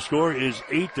 The score is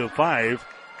 8-5.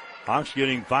 Hawks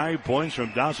getting 5 points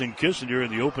from Dawson Kissinger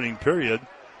in the opening period.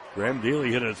 Graham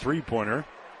Daly hit a three-pointer.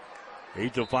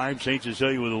 8-5, St.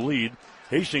 Cecilia with a lead.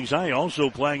 Hastings High also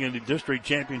playing in the district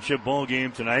championship ball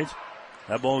game tonight.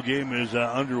 That ball game is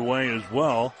underway as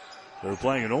well. They're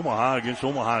playing in Omaha against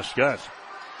Omaha Scott.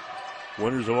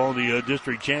 Winners of all the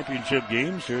district championship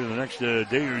games here in the next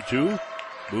day or two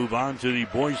move on to the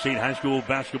Boys State High School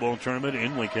basketball tournament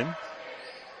in Lincoln.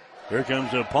 Here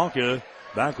comes Ponca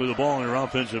back with the ball in her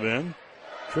offensive end.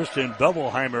 Tristan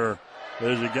Bevelheimer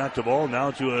has got the ball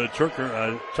now to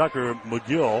Tucker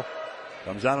McGill.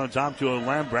 Comes out on top to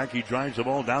Lambrecht. He drives the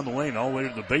ball down the lane all the way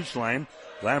to the baseline.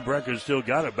 Lambrecht has still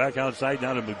got it. Back outside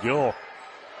now to McGill.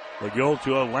 McGill to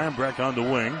Lambrecht on the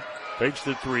wing. Fakes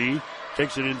the three.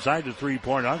 Takes it inside the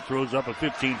three-point arc. Throws up a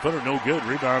 15-footer. No good.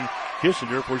 Rebound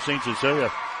Kissinger for St.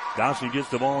 Cecilia. Dawson gets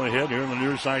the ball ahead here on the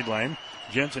near sideline.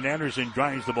 Jensen Anderson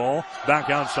drives the ball.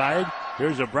 Back outside.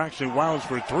 Here's a Braxton Wiles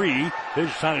for three. His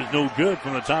shot is no good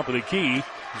from the top of the key.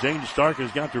 Zane Stark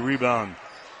has got the rebound.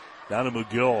 Down to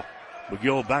McGill.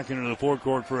 McGill back into the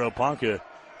forecourt for Ponca.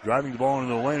 Driving the ball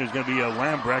into the lane is going to be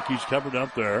Lambrecht. He's covered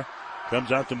up there.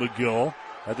 Comes out to McGill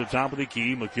at the top of the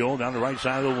key. McGill down the right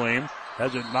side of the lane.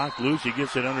 Has it knocked loose. He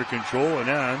gets it under control, and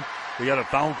then we got a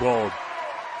foul called.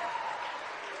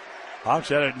 Hawks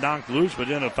had it knocked loose, but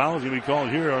then a foul is going to be called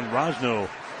here on Rosno.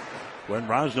 When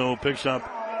Rosno picks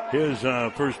up his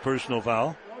first personal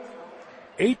foul.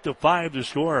 8-5 to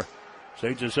score.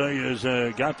 St. Cecilia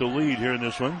has got the lead here in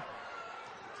this one.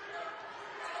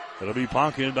 It'll be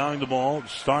Ponca inbounding the ball.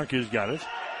 Stark has got it.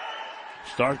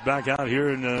 Stark back out here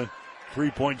in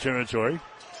three-point territory.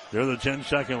 They're the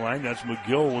 10-second line. That's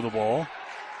McGill with the ball.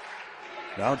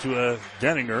 Now to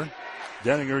Denninger.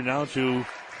 Denninger now to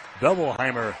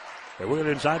Bevelheimer. They work it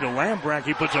inside to Lambrecht.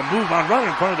 He puts a move on right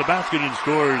in front of the basket and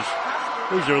scores.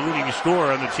 He's their leading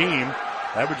scorer on the team,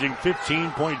 averaging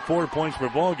 15.4 points per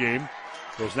ball game.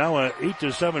 It's now an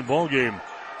 8-7 ball game.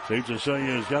 St.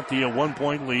 Cecilia has got the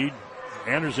 1-point lead.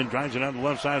 Anderson drives it on the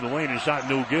left side of the lane. His shot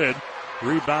no good.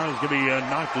 Rebound is going to be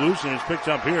knocked loose, and it's picked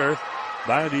up here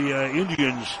by the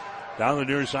Indians. Down the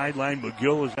near sideline,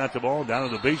 McGill has got the ball down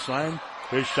to the baseline.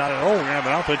 His shot, we have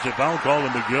an offensive foul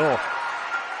called to McGill.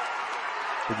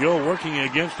 McGill working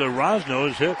against the Rosno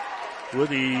is hit with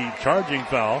the charging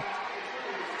foul.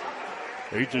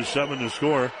 8-7 to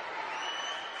score.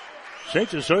 St.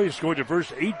 Cecilia scored the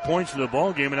first 8 points of the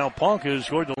ball game, and now Ponca has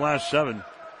scored the last 7.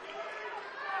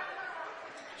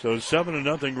 So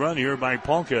 7-0 run here by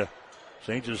Ponca.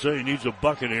 St. Cecilia needs a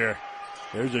bucket here.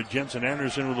 There's a Jensen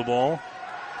Anderson with the ball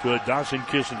to a Dawson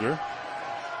Kissinger.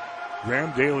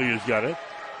 Graham Daly has got it.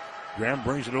 Graham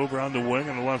brings it over on the wing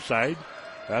on the left side.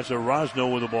 That's a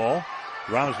Rosno with the ball.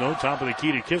 Rosno, top of the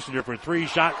key to Kissinger for three.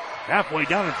 Shot halfway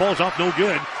down and falls off, no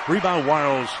good. Rebound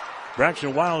Wiles.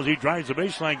 Braxton Wiles, he drives the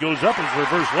baseline, goes up, his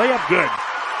reverse layup, good.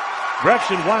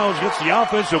 Braxton Wiles gets the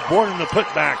offensive board in the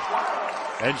putback.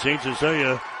 And St.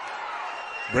 Cecilia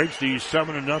breaks the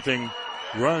 7-0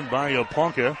 run by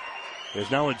Ponca. It's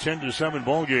now a 10-7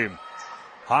 ball game.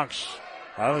 Hawks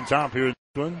out on top here in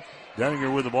this one.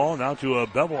 Denninger with the ball, now to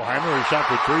Bevelheimer. Her shot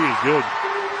for three is good.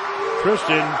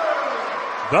 Tristan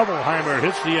Bevelheimer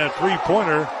hits the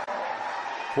three-pointer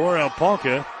for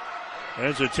Ponca. And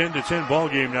it's a 10-10 ball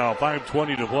game now.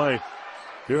 5:20 to play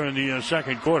here in the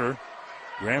second quarter.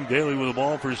 Graham Daly with the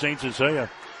ball for St. Cecilia.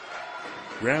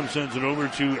 Graham sends it over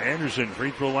to Anderson.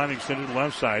 Free throw line extended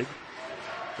left side.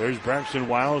 There's Braxton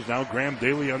Wiles. Now Graham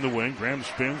Daly on the wing. Graham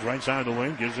spins right side of the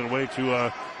wing. Gives it away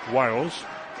to Wiles.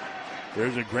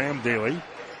 There's a Graham Daly.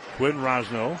 Quinn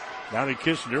Rosno. Now to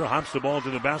Kissinger. Hops the ball to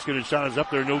the basket. His shot is up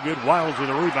there. No good. Wiles with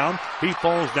a rebound. He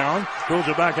falls down. Throws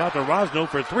it back out to Rosno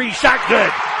for three. Shot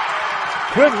good.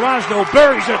 Quinn Rosno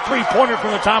buries a three-pointer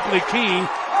from the top of the key.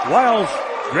 Wiles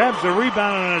grabs the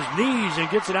rebound on his knees and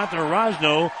gets it out to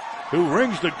Rosno, who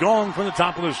rings the gong from the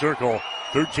top of the circle.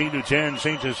 13-10.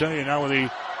 St. Cecilia now with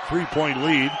a three-point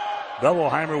lead.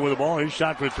 Bevelheimer with the ball. His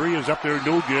shot for three is up there.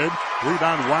 No good.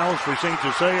 Rebound Wiles for St.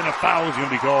 Cecilia, and a foul is going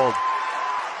to be called.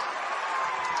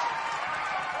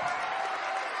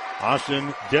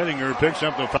 Austin Denninger picks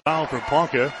up the foul for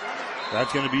Ponca.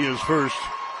 That's going to be his first.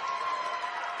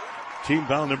 Team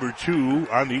foul number 2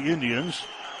 on the Indians.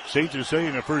 St. Cecilia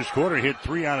in the first quarter hit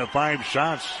 3 out of 5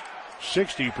 shots,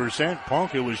 60%.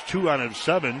 Ponca was 2 out of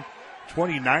 7,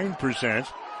 29%.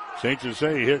 St.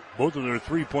 Cecilia hit both of their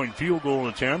three-point field goal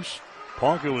attempts.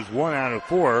 Ponca was 1 out of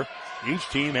 4. Each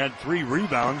team had 3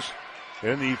 rebounds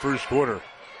in the first quarter.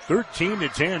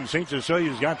 13-10. St.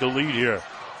 Cecilia's got the lead here.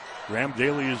 Graham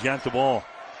Daly has got the ball.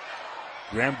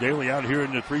 Graham Daly out here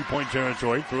in the three-point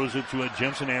territory. Throws it to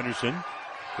Jensen Anderson.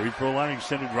 Free throw line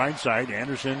extended right side.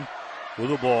 Anderson with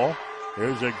the ball.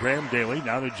 There's a Graham Daly.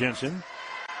 Now to Jensen.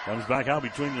 Comes back out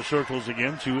between the circles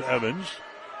again to Evans.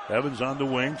 Evans on the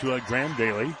wing to a Graham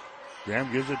Daly. Graham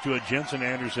gives it to a Jensen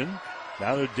Anderson.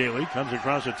 Now to Daly. Comes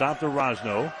across the top to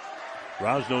Rosno.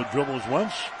 Rosno dribbles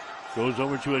once. Goes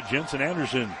over to a Jensen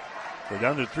Anderson. We're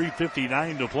down to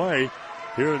 3:59 to play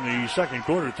here in the second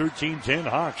quarter. 13-10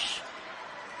 Hawks.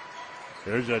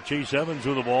 There's Chase Evans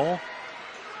with the ball.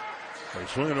 They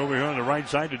swing it over here on the right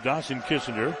side to Dawson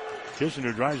Kissinger.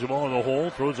 Kissinger drives the ball in the hole,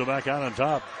 throws it back out on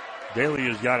top. Daly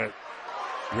has got it.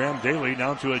 Graham Daly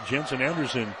now to a Jensen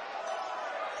Anderson.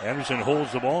 Anderson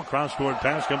holds the ball. Cross-court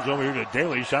pass comes over here to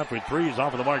Daly. Shot for three is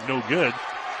off of the mark, no good.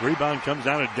 Rebound comes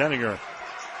down to Denninger.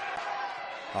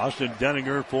 Austin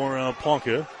Denninger for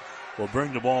Ponca will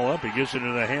bring the ball up. He gets it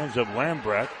into the hands of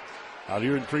Lambrecht. Out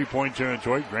here in three-point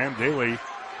territory, Graham Daly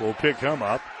will pick him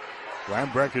up.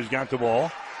 Lambrecht has got the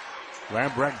ball.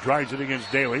 Lambrecht drives it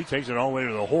against Daly, takes it all the way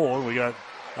to the hole, and we got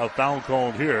a foul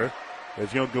called here.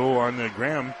 It's going to go on the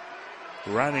Graham,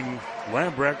 riding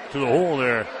Lambrecht to the hole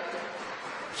there.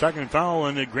 Second foul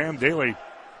on the Graham Daly.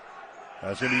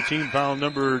 That's going to be team foul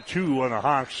number 2 on the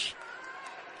Hawks.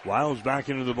 Wiles back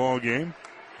into the ball game.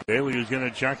 Daly is going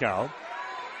to check out.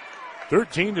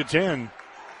 13-10.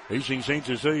 Hastings St.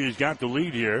 Cecilia's got the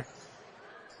lead here.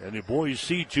 And the boys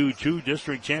C2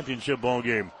 district championship ball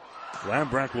game.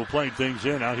 Lambrecht will play things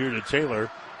in out here to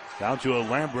Taylor. Down to a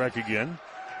Lambrecht again.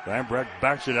 Lambrecht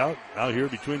backs it out here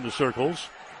between the circles.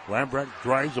 Lambrecht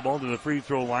drives the ball to the free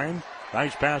throw line.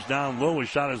 Nice pass down low. His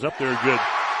shot is up there good.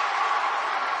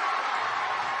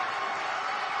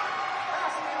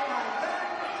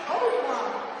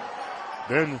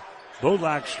 Ben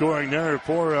Bodlak scoring there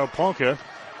for Ponca.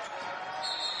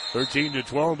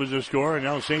 13-12 is the score, and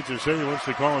now St. Cecilia wants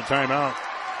to call a timeout.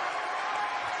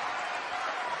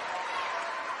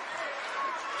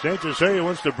 St. Cecilia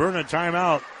wants to burn a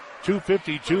timeout.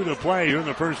 2:52 to play here in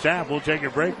the first half. We'll take a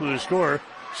break with the score.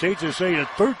 St. Cecilia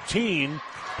 13,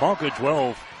 Ponca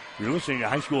 12. You're listening to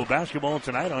high school basketball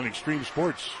tonight on Extreme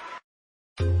Sports.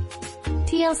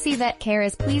 TLC Vet Care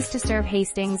is pleased to serve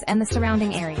Hastings and the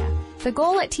surrounding area. The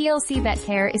goal at TLC Vet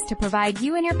Care is to provide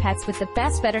you and your pets with the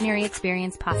best veterinary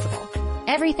experience possible.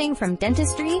 Everything from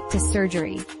dentistry to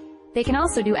surgery. They can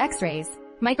also do x-rays,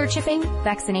 microchipping,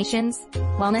 vaccinations,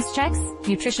 wellness checks,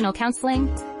 nutritional counseling,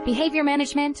 behavior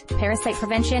management, parasite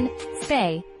prevention,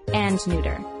 spay, and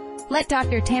neuter. Let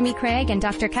Dr. Tammy Craig and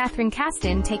Dr. Catherine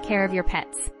Caston take care of your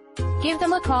pets. Give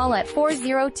them a call at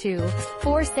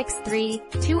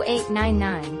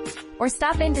 402-463-2899 or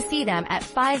stop in to see them at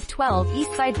 512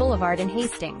 Eastside Boulevard in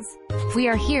Hastings. We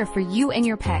are here for you and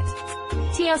your pet.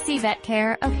 TLC Vet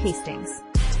Care of Hastings.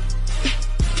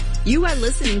 You are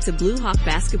listening to Blue Hawk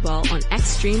Basketball on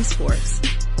Extreme Sports.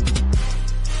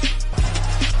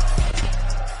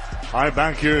 All right,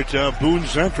 back here at Boone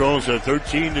Central. It's a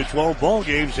 13-12 ball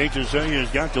game. St. Cecilia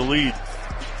has got the lead.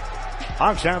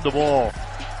 Hawks have the ball.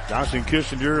 Dawson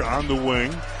Kissinger on the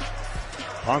wing.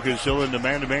 Ponca still in the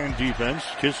man-to-man defense.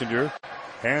 Kissinger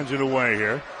hands it away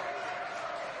here.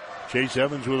 Chase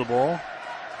Evans with the ball.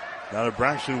 Now to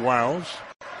Braxton Wiles.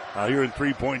 Out here in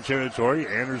three-point territory.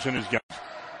 Anderson has got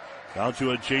down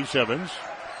to a Chase Evans.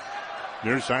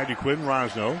 Near side to Quinn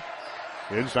Rosno.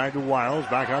 Inside to Wiles.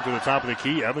 Back out to the top of the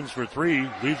key. Evans for three.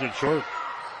 Leaves it short.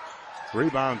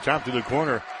 Rebound top to the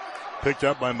corner. Picked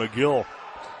up by McGill.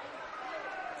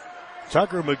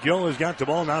 Tucker McGill has got the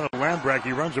ball now to Lambrecht.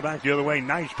 He runs it back the other way.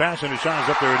 Nice pass and the shot is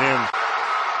up there and in.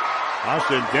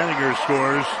 Austin Denninger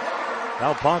scores.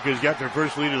 Now Ponca's got their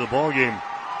first lead of the ball game.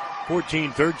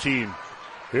 14-13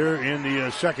 here in the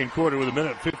second quarter with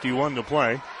 1:51 to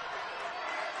play.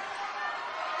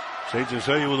 St.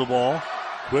 Cecilia with the ball.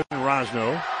 Quentin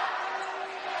Rosno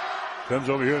comes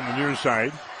over here on the near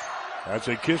side. That's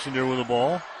a Kissinger with the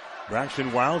ball.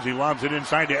 Braxton Wiles, he lobs it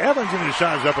inside to Evans, and his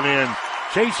shot is up and in.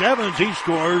 Chase Evans, he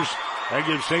scores. That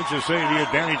gives St. Cecilia the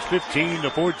advantage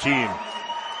 15-14.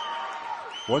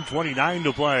 1:29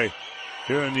 to play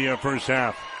here in the first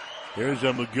half. Here's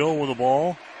McGill with the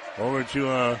ball. Over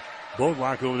to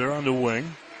Bodlock over there on the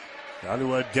wing. Down to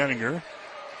Denninger.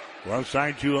 Left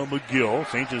side to McGill.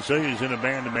 St. Cecilia's in a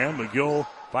man-to-man. McGill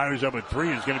fires up a three.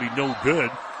 It's going to be no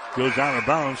good. Goes out of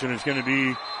bounds, and it's going to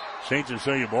be St.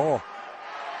 Cecilia ball.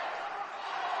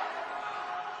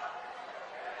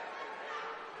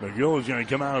 McGill is going to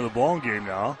come out of the ball game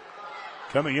now.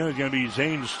 Coming in is going to be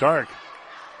Zane Stark.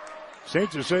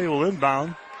 St. Cecilia will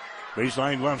inbound.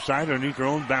 Baseline left side underneath their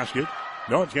own basket.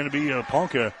 No, it's going to be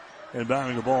Ponca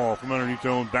inbounding the ball from underneath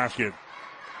their own basket.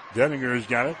 Denninger has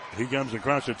got it. He comes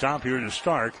across the top here to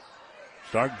Stark.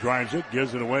 Stark drives it,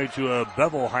 gives it away to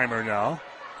Bevelheimer now.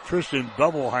 Tristan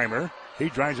Bevelheimer. He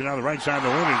drives it on the right side of the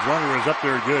lane. His runner is up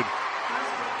there good.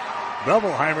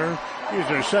 Bevelheimer is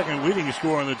their second leading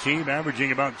scorer on the team,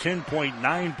 averaging about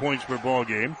 10.9 points per ball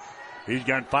game. He's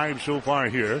got 5 so far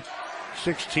here.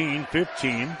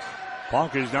 16-15.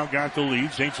 Ponca's now got the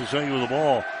lead. St. Cecilia with the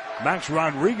ball. Max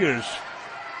Rodriguez.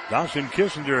 Dawson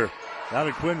Kissinger. Now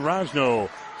to Quinn Rosno.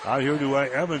 Out here to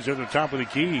Evans at the top of the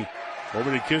key.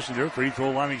 Over to Kissinger. Free throw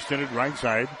line extended right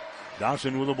side.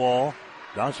 Dawson with the ball.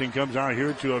 Dawson comes out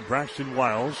here to Braxton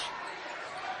Wiles.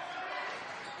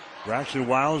 Braxton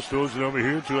Wiles throws it over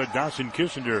here to Dawson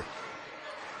Kissinger.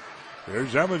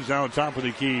 There's Evans now on top of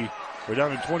the key. We're down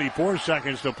to 24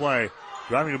 seconds to play.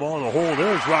 Driving the ball in the hole.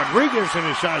 There's Rodriguez, and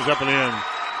his shot is up and in.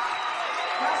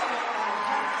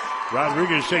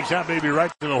 Rodriguez takes that baby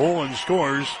right to the hole and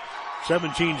scores.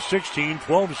 17-16,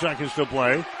 12 seconds to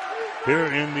play here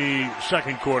in the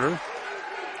second quarter.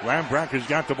 Lambrecht has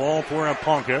got the ball for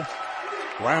Ponca.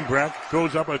 Lambrecht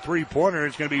throws up a three-pointer.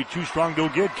 It's going to be too strong to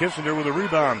get. Kissinger with a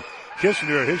rebound.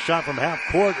 Kissinger, his shot from half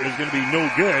court is going to be no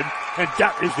good. And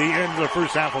that is the end of the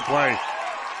first half of play.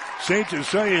 St.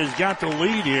 Cecilia has got the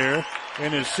lead here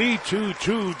in a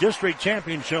C2-2 district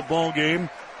championship ball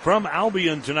game from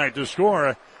Albion tonight. The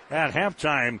score at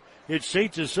halftime, it's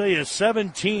St. Cecilia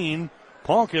 17,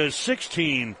 Ponca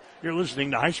 16. You're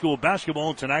listening to high school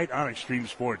basketball tonight on Extreme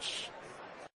Sports.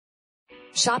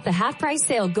 Shop the half-price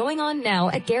sale going on now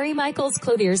at Gary Michaels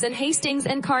Clothiers in Hastings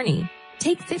and Kearney.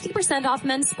 Take 50% off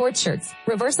men's sports shirts,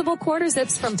 reversible quarter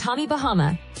zips from Tommy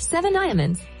Bahama, 7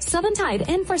 diamonds, sub and tide,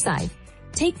 and Forsyth.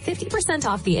 Take 50%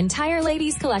 off the entire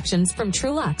ladies' collections from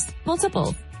Trulux,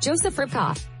 Multiple, Joseph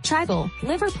Ribkoff, Tribal,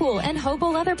 Liverpool, and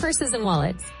Hobo leather purses and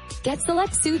wallets. Get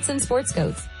select suits and sports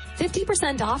coats.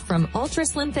 50% off from Ultra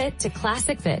Slim Fit to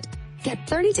Classic Fit. Get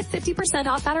 30 to 50%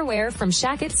 off outerwear from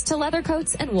shackets to leather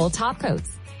coats and wool top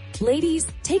coats. Ladies,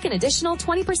 take an additional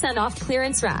 20% off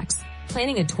clearance racks.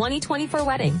 Planning a 2024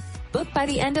 wedding? Book by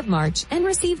the end of March and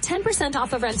receive 10%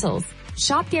 off of rentals.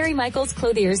 Shop Gary Michaels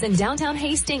Clothiers in downtown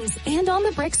Hastings and on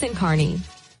the Bricks in Kearney.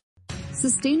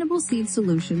 Sustainable Seed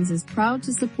Solutions is proud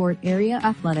to support area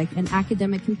athletic and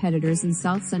academic competitors in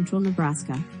South Central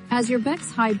Nebraska. As your Beck's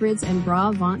Hybrids and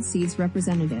Brabant Seeds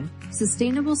representative,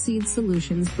 Sustainable Seed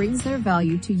Solutions brings their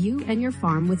value to you and your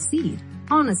farm with seed.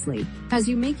 Honestly, as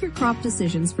you make your crop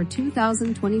decisions for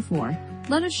 2024,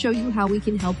 let us show you how we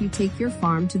can help you take your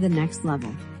farm to the next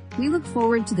level. We look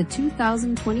forward to the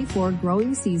 2024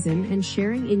 growing season and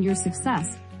sharing in your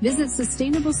success. Visit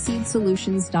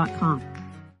sustainableseedsolutions.com.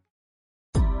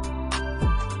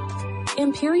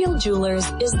 Imperial Jewelers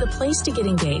is the place to get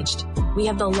engaged. We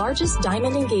have the largest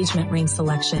diamond engagement ring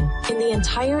selection in the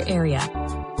entire area.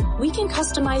 We can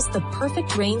customize the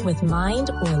perfect ring with mined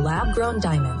or lab-grown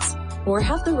diamonds, or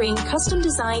have the ring custom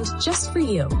designed just for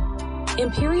you.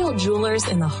 Imperial Jewelers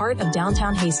in the heart of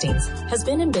downtown Hastings has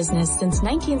been in business since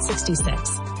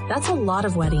 1966. That's a lot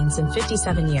of weddings in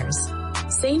 57 years.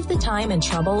 Save the time and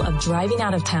trouble of driving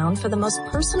out of town for the most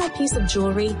personal piece of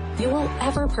jewelry you will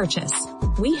ever purchase.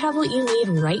 We have what you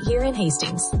need right here in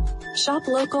Hastings. Shop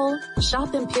local,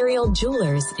 shop Imperial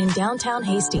Jewelers in downtown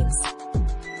Hastings.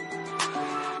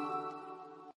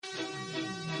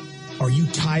 Are you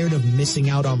tired of missing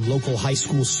out on local high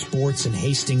school sports and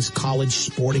Hastings College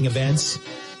sporting events?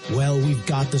 Well, we've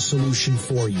got the solution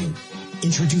for you.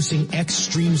 Introducing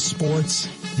Extreme Sports,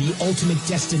 the ultimate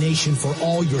destination for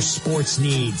all your sports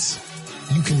needs.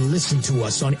 You can listen to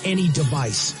us on any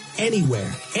device,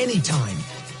 anywhere, anytime.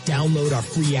 Download our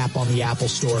free app on the Apple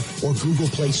Store or Google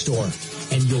Play Store,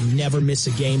 and you'll never miss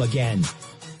a game again.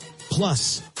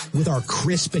 Plus, with our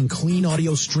crisp and clean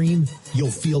audio stream, you'll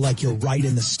feel like you're right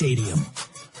in the stadium.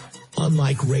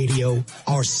 Unlike radio,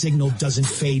 our signal doesn't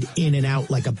fade in and out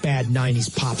like a bad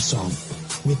 90s pop song.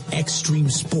 With Extreme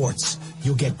Sports,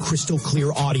 you'll get crystal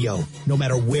clear audio no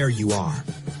matter where you are.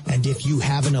 And if you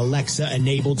have an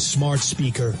Alexa-enabled smart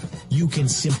speaker, you can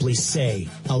simply say,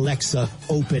 "Alexa,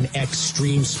 open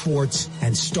Extreme Sports,"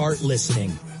 and start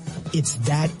listening. It's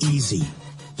that easy.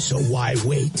 So why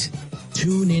wait?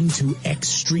 Tune in to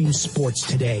Extreme Sports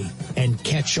today and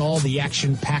catch all the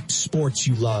action-packed sports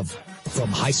you love, from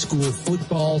high school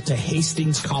football to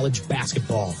Hastings College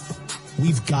basketball.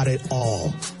 We've got it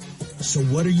all. So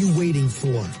what are you waiting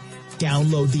for?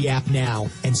 Download the app now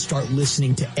and start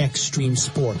listening to Extreme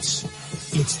Sports.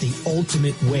 It's the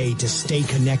ultimate way to stay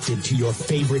connected to your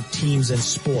favorite teams and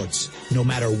sports, no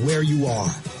matter where you are.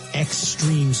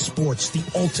 Extreme Sports, the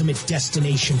ultimate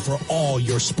destination for all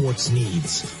your sports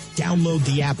needs. Download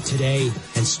the app today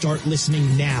and start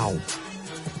listening now.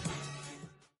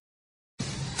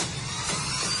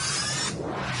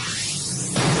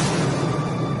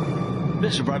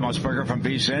 This is Brett Musburger from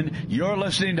VSiN. You're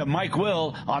listening to Mike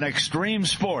Will on Extreme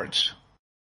Sports.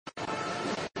 All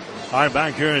right,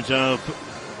 back here at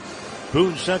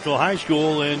Boone Central High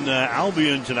School in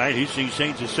Albion tonight. Hastings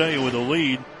St. Cecilia with a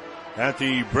lead. At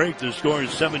the break, the score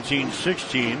is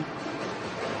 17-16.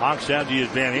 Hawks have the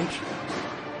advantage.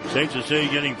 St.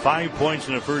 Cecilia getting 5 points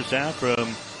in the first half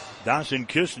from Dawson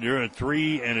Kissinger, a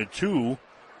 3 and a 2.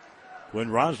 When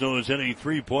Rosno is in a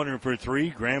 3-pointer for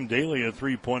 3. Graham Daly a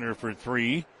 3-pointer for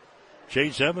 3.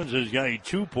 Chase Evans has got a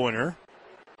 2-pointer.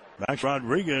 Max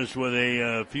Rodriguez with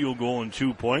a field goal and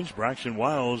 2 points. Braxton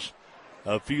Wiles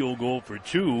a field goal for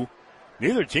 2.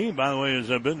 Neither team, by the way, has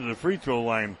been to the free throw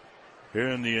line here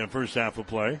in the first half of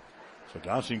play. So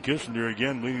Dawson Kissinger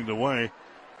again leading the way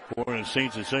for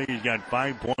St. Cecilia. He's got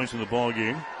 5 points in the ball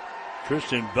game.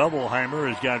 Tristan Bevelheimer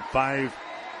has got 5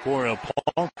 for a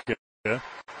Ponca.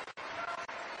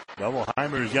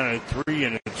 Bevelheimer has got a 3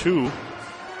 and a 2.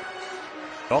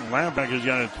 Dalton Lambeck has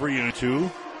got a 3 and a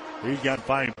 2. He's got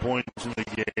 5 points in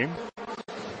the game.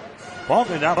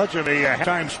 Ponca, not much of a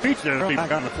halftime speech there.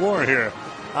 Back on the floor here.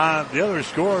 The other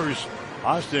scorers,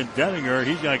 Austin Denninger,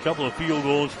 he's got a couple of field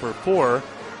goals for 4.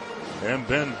 And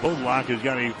Ben Bodlock has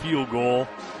got a field goal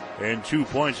and 2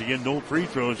 points. Again, no free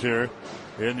throws here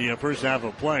in the first half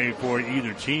of play for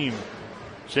either team.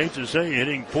 St. Cecilia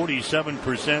hitting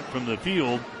 47% from the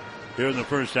field here in the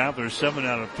first half. They're 7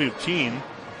 out of 15.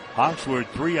 Hawks were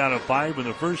 3 out of 5 in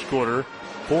the first quarter,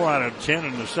 4 out of 10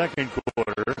 in the second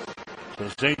quarter. So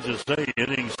St. Cecilia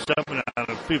hitting 7 out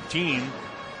of 15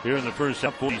 here in the first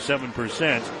half,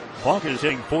 47%. Ponca is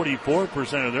hitting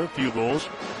 44% of their field goals.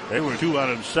 They were 2 out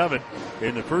of 7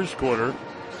 in the first quarter,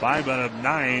 5 out of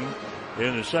 9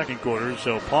 in the second quarter.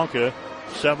 So Ponca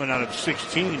 7 out of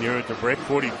 16 here at the break,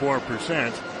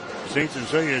 44%. St.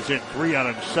 Cecilia has hit 3 out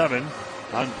of 7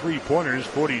 on 3-pointers,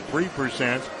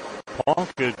 43%.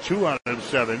 Ponca 2 out of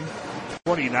 7,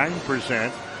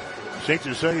 29%. St.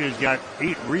 Cecilia has got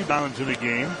 8 rebounds in the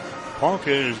game. Ponca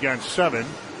has got 7.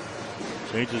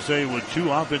 St. Cecilia with 2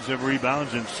 offensive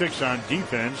rebounds and 6 on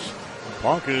defense.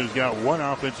 Ponca has got 1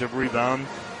 offensive rebound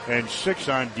and 6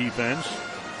 on defense.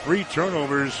 3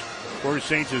 turnovers for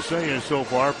St. Cecilia so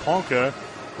far. Ponca,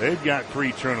 they've got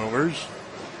 3 turnovers.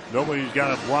 Nobody's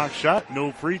got a block shot,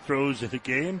 no free throws in the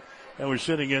game. And we're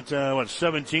sitting at,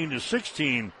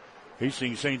 17-16.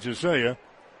 Hastings St. Cecilia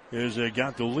has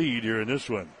got the lead here in this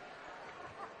one.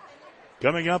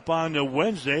 Coming up on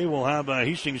Wednesday, we'll have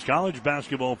Hastings College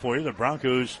basketball for you. The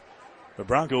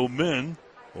Bronco Men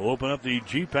will open up the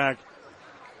GPAC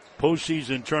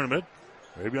postseason tournament.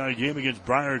 They've got a game against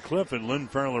Briar Cliff at Lynn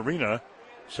Farrell Arena.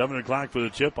 7 o'clock for the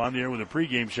tip, on the air with a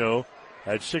pregame show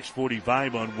at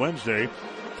 6:45 on Wednesday.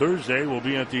 Thursday, we'll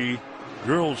be at the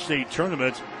Girls State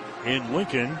Tournament in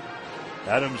Lincoln.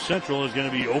 Adams Central is going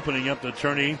to be opening up the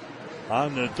tourney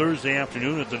on Thursday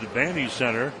afternoon at the Devaney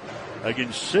Center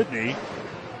against Sydney.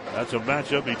 That's a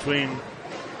matchup between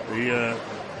the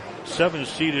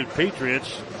 7th-seeded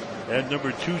Patriots and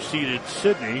number 2-seeded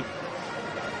Sydney.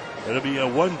 It'll be a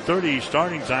 1:30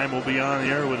 starting time. We'll be on the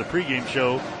air with a pregame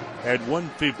show at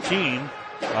 1:15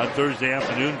 on Thursday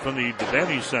afternoon from the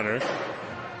Devaney Center.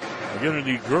 Again, in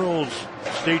the girls'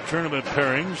 state tournament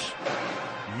pairings,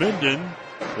 Minden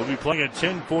will be playing at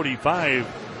 10:45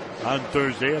 on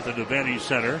Thursday at the Devaney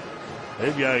Center.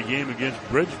 They've got a game against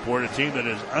Bridgeport, a team that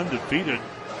is undefeated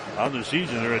on the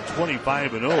season. They're at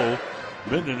 25-0.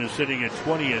 Minden is sitting at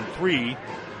 20-3.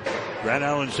 Grand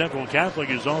Island Central Catholic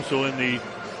is also in the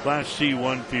Class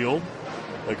C1 field.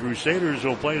 The Crusaders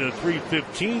will play the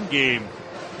 3:15 game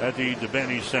at the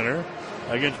Devaney Center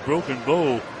against Broken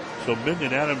Bow. So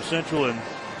Minden, Adams Central, and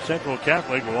Central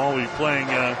Catholic will all be playing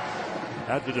at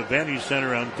the Devaney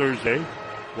Center on Thursday.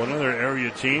 One other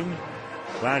area team,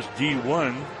 Class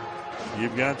D1,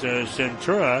 you've got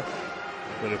Centura,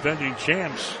 the defending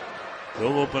champs.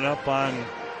 They'll open up on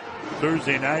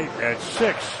Thursday night at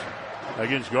 6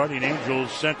 against Guardian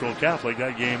Angels Central Catholic.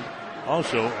 That game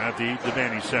also at the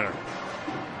Devaney Center.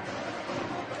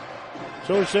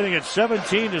 So we're sitting at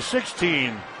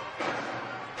 17-16.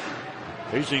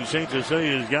 Hastings St.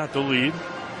 Cecilia's got the lead.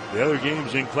 The other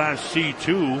games in Class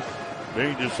C2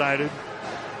 being decided.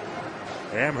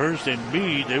 Amherst and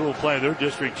Meade, they will play their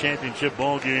district championship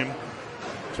ball game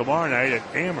tomorrow night at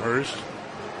Amherst.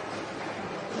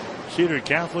 Cedar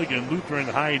Catholic and Lutheran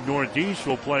High Northeast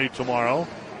will play tomorrow.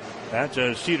 That's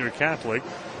Cedar Catholic.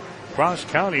 Cross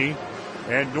County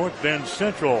and North Bend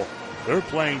Central, they're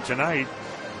playing tonight.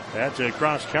 That's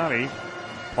Cross County.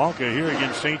 Ponca here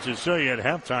against St. Cecilia at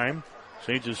halftime.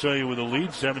 St. Cecilia with a lead,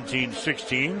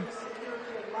 17-16.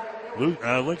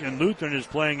 Lincoln Lutheran is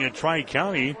playing at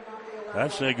Tri-County.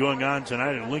 That's going on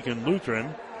tonight at Lincoln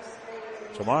Lutheran.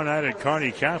 Tomorrow night at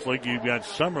Kearney Catholic, you've got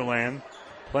Summerland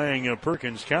playing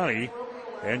Perkins County.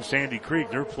 And Sandy Creek,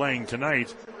 they're playing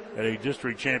tonight at a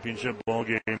district championship ball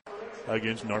game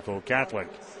against Norfolk Catholic.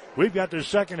 We've got the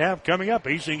second half coming up.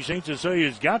 Hastings St.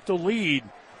 Cecilia's got the lead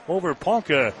over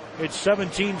Ponca. It's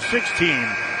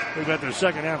 17-16. We've got the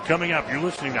second half coming up. You're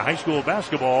listening to high school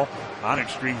basketball on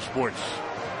Extreme Sports.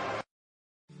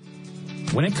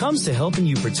 When it comes to helping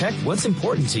you protect what's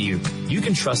important to you, you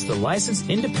can trust the licensed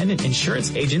independent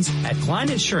insurance agents at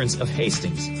Klein Insurance of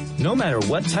Hastings. No matter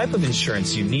what type of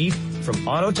insurance you need, from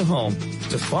auto to home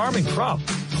to farm and crop,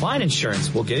 Klein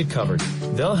Insurance will get it covered.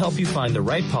 They'll help you find the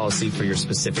right policy for your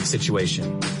specific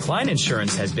situation. Klein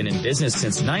Insurance has been in business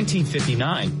since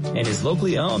 1959 and is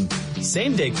locally owned.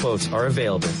 Same-day quotes are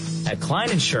available. At Klein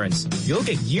Insurance, you'll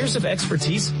get years of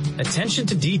expertise, attention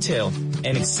to detail,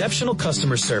 and exceptional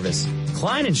customer service.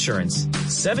 Klein Insurance,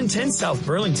 710 South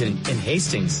Burlington in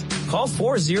Hastings. Call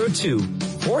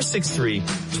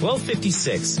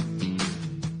 402-463-1256.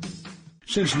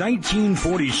 Since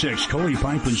 1946, Cully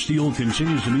Pipe and Steel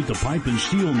continues to meet the pipe and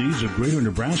steel needs of greater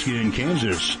Nebraska and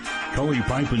Kansas. Cully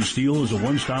Pipe and Steel is a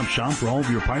one-stop shop for all of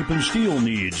your pipe and steel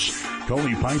needs.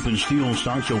 Cully Pipe and Steel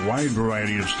stocks a wide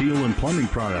variety of steel and plumbing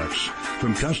products.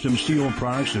 From custom steel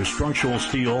products to structural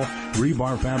steel,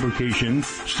 rebar fabrication,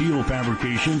 steel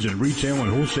fabrications, and retail and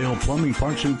wholesale plumbing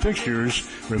parts and fixtures,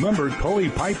 remember Cully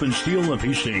Pipe and Steel of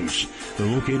Hastings. They're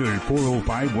located at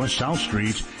 405 West South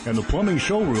Street and the plumbing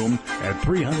showroom at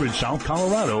 300 South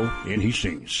Colorado in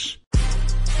Hastings.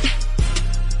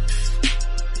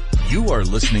 You are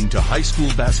listening to high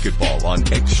school basketball on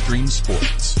Extreme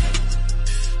Sports.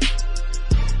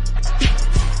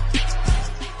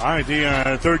 All right,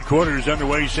 the third quarter is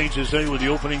underway. St. Cecilia with the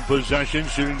opening possession,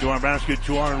 shooting to our basket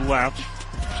to our left.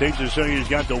 St. Cecilia's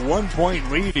got the 1-point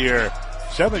lead here,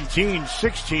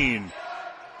 17-16.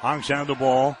 Hawks have the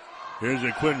ball. Here's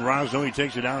a Quinn Rosno. He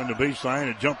takes it down in the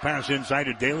baseline. A jump pass inside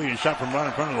to Daly. A shot from right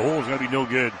in front of the hole is going to be no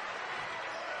good.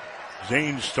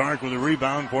 Zane Stark with a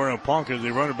rebound for Ponca as they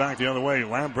run it back the other way.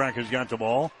 Lambrack has got the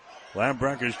ball.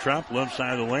 Lambrack is trapped left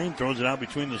side of the lane. Throws it out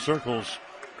between the circles.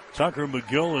 Tucker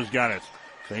McGill has got it.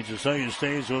 St. Cecilia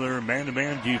stays with her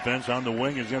man-to-man defense. On the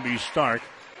wing is going to be Stark.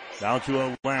 Down to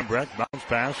a Lambrack. Bounce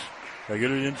pass. They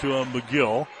get it into a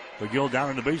McGill. McGill down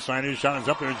in the baseline. His shot is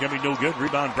up there. It's going to be no good.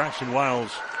 Rebound Braxton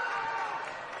Wiles.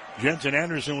 Jensen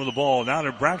Anderson with the ball. Now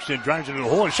to Braxton. Drives into the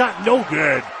hole. Shot no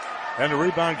good. And the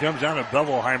rebound comes down to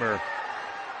Bevelheimer.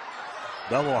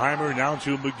 Bevelheimer down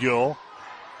to McGill.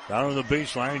 Down on the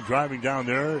baseline. Driving down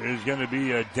there is going to be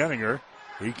Denninger.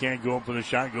 He can't go up for the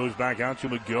shot. Goes back out to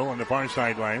McGill on the far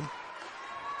sideline.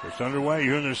 It's underway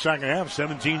here in the second half.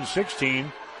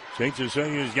 17-16. St.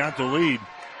 Cecilia's got the lead.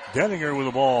 Denninger with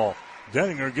the ball.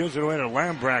 Denninger gives it away to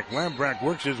Lambrack. Lambrack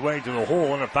works his way to the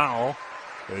hole and a foul.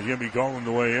 He's going to be calling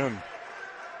the way in.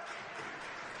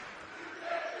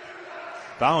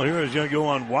 Foul here is going to go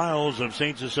on Wiles of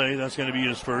St. Cecilia. That's going to be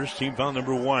his first. Team foul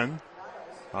number 1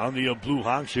 on the Blue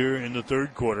Hawks here in the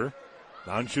third quarter.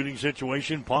 Non-shooting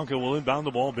situation. Ponca will inbound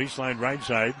the ball, baseline right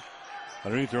side.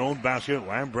 Underneath their own basket,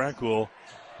 Lambrecht will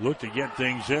look to get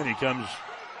things in. He comes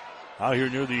out here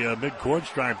near the mid-court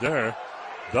stripe there.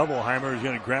 Bevelheimer is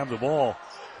going to grab the ball.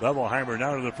 Bevelheimer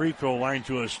down to the free throw line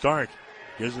to a Stark.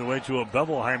 Gives it away to a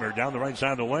Bevelheimer down the right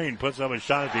side of the lane. Puts up a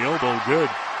shot at the elbow. Good.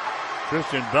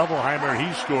 Christian Bevelheimer,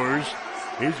 he scores.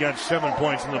 He's got 7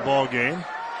 points in the ball game.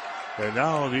 And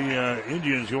now the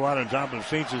Indians go out on top of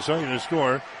St. Cecilia. The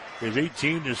score is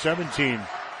 18-17.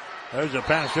 There's a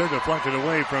pass there deflected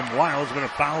away from Wiles, but a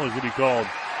foul is going to be called.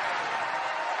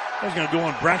 That's going to go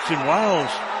on Braxton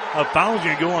Wiles. A foul is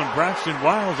going to go on Braxton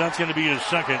Wiles. That's going to be his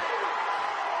second.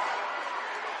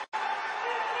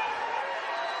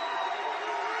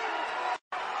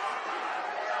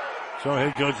 So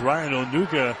head coach Ryan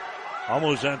Onuka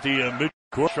almost at the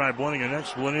mid-court stripe wanting an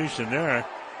explanation there.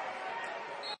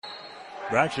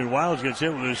 Braxton Wiles gets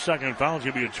hit with his second foul. It's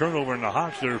going to be a turnover in the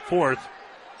Hawks, their fourth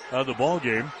of the ball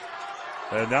game.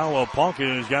 And now Ponca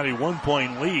has got a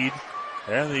 1-point lead.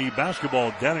 And the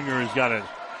basketball, Denninger has got it.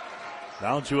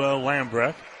 Down to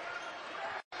Lambrecht.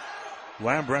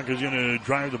 Lambrecht is going to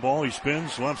drive the ball. He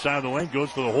spins left side of the lane,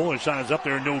 goes for the hole. His shot is up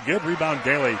there, no good. Rebound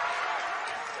Daly.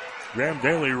 Graham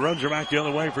Daly runs her back the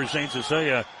other way for St.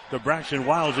 Cecilia. To Braxton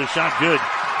Wiles, his shot good.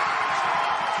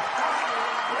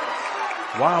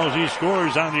 Wiles, he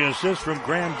scores on the assist from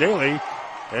Graham Daly.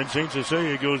 And St.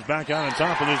 Cecilia goes back out on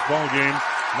top of this ball game.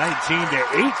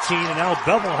 19-18, and now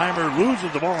Bevelheimer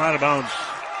loses the ball out of bounds.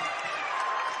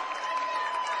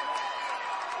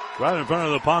 Right in front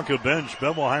of the Ponca bench,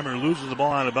 Bevelheimer loses the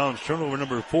ball out of bounds. Turnover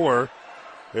number 4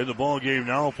 in the ball game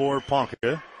now for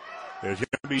Ponca. There's going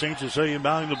to be St. Cecilia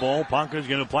inbounding the ball. Ponca is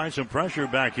going to apply some pressure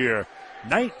back here.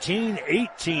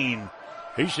 19-18.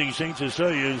 Hastings St.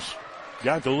 Cecilia's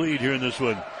got the lead here in this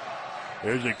one.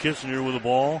 There's a Kissinger with the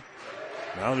ball.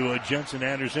 Now to a Jensen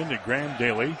Anderson, to Graham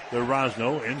Daly, to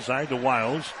Rosno, inside to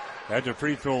Wiles. At the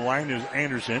free throw line is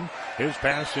Anderson. His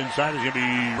pass inside is going to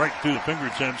be right through the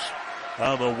fingertips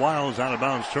of Wiles, out of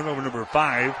bounds. Turnover number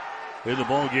 5 in the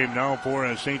ball game now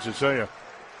for St. Cecilia.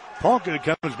 Ponca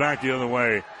comes back the other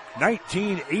way.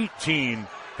 19-18.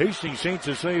 Hastings St.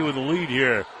 Cecilia with the lead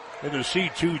here in the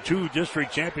C22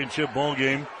 District Championship ball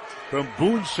game from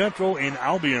Boone Central in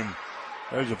Albion.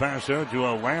 There's a pass there to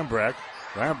Lambrecht.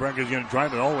 Lambrecht is going to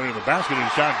drive it all the way to the basket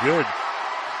and shot good.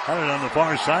 Had it on the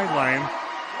far sideline,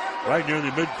 right near the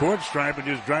midcourt stripe, and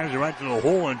just drives it right to the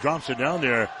hole and drops it down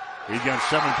there. He's got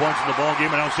 7 points in the ball game,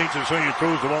 and now St. Cecilia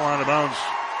throws the ball out of bounds.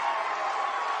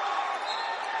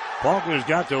 Ponca's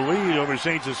got the lead over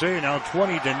St. Cecilia now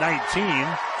 20-19.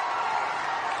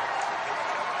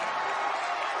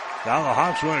 Now the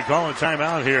Hawks want to call a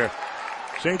timeout here.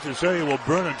 St. Cecilia will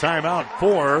burn a timeout.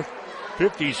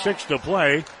 4:56 to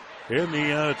play. In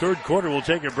the third quarter, we'll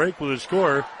take a break with a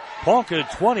score. Ponca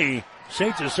 20,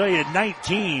 St. Cecilia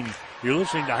 19. You're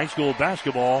listening to high school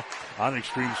basketball on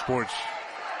Extreme Sports.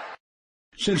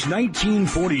 Since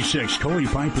 1946, Cully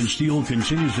Pipe and Steel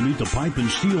continues to meet the pipe and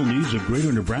steel needs of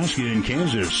greater Nebraska and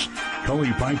Kansas.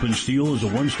 Cully Pipe and Steel is a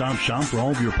one-stop shop for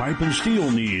all of your pipe and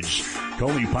steel needs.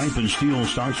 Cully Pipe and Steel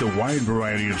stocks a wide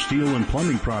variety of steel and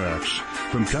plumbing products.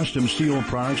 From custom steel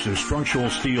products to structural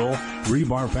steel,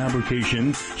 rebar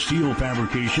fabrication, steel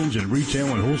fabrications, and retail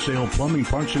and wholesale plumbing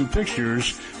parts and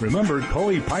fixtures, remember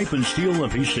Cully Pipe and Steel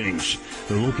of Hastings.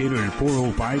 They're located at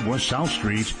 405 West South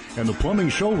Street and the plumbing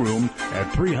showroom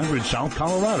at 300 South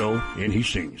Colorado in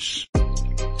Hastings.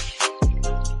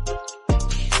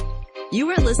 You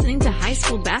are listening to high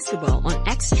school basketball on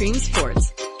Extreme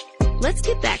Sports. Let's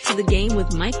get back to the game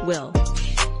with Mike Will.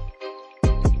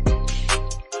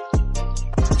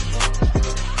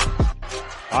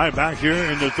 All right, back here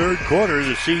in the third quarter,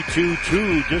 the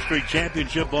C22 District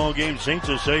Championship ball game, St.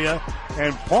 Cecilia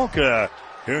and Ponca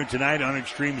here tonight on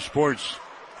Extreme Sports.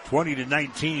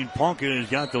 20-19, Ponca has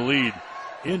got the lead.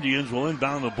 Indians will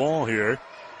inbound the ball here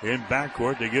in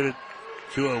backcourt. They get it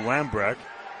to a Lambrecht,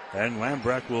 and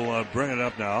Lambrecht will bring it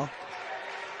up now.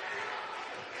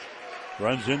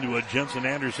 Runs into a Jensen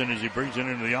Anderson as he brings it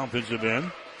into the offensive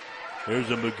end. There's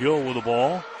a McGill with the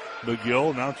ball.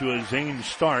 McGill now to a Zane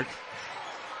Stark.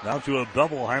 Now to a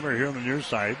Bevelheimer here on the near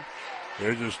side.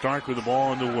 There's a Stark with the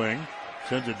ball on the wing.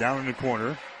 Sends it down in the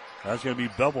corner. That's going to be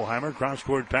Bevelheimer.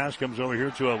 Cross-court pass comes over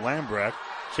here to a Lambrecht.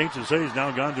 St. Cecilia's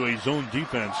now gone to a zone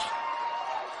defense.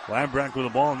 Lambrecht with the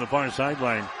ball on the far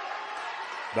sideline.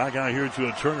 Back out here to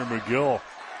a Turner McGill.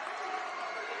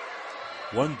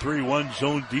 1-3-1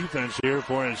 zone defense here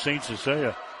for St.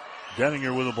 Cecilia.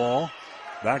 Denninger with the ball.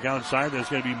 Back outside, that's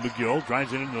going to be McGill.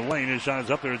 Drives it into the lane. His shot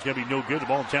is up there. It's going to be no good. The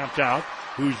ball tapped out.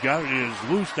 Who's got it is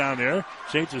loose down there.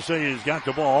 St. Cecilia's got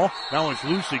the ball. Now it's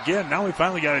loose again. Now we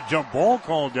finally got a jump ball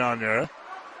called down there.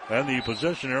 And the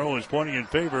possession arrow is pointing in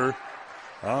favor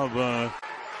of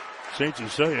St.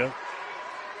 Cecilia.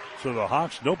 So the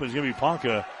Hawks, nope, it's going to be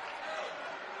Ponca.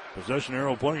 Possession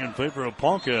arrow pointing in favor of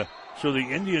Ponca. So the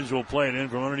Indians will play it in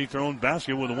from underneath their own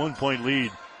basket with a 1-point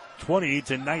lead.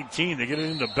 20-19. They get it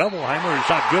into Bevelheimer. His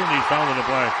shot good, and he's fouled in the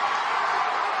play.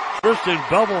 Tristan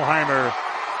Bevelheimer,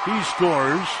 he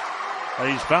scores. And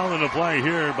he's fouled in the play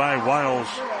here by Wiles.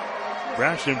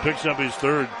 Braxton picks up his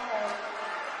third.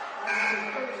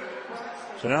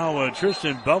 So now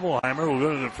Tristan Bevelheimer will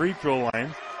go to the free throw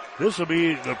line. This will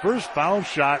be the first foul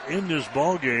shot in this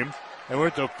ball game. And we're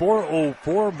at the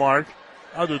 4:04 mark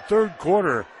of the third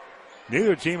quarter.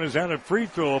 Neither team has had a free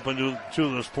throw up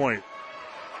until this point.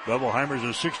 Bevelheimer's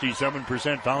a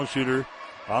 67% foul shooter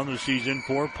on the season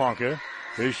for Ponca.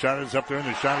 His shot is up there, and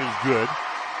the shot is good.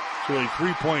 So a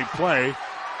 3-point play.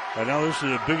 And now this is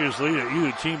the biggest lead that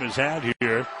either team has had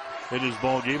here in this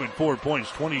ball game at 4 points,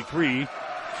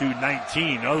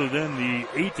 23-19. Other than the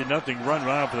 8-0 run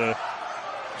right off the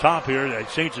top here that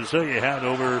St. Cecilia had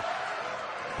over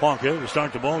Ponca to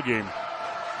start the ball game.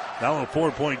 Now a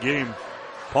 4-point game.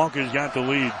 Ponca's got the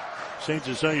lead. St.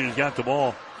 Cecilia's got the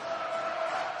ball.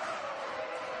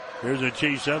 Here's a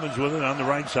Chase Evans with it on the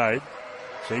right side.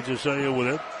 St. Cecilia with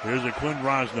it. Here's a Quinn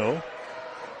Rosno.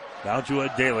 Down to a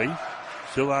Daly.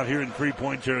 Still out here in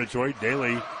 3-point territory.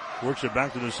 Daly works it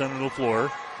back to the center of the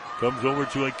floor. Comes over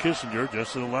to a Kissinger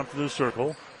just to the left of the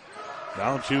circle.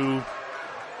 Down to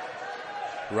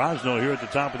Rosno here at the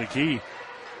top of the key.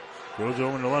 Goes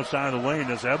over to the left side of the lane.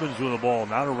 That's Evans with the ball.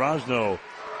 Now to Rosno.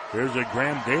 Here's a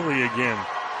Graham Daly again.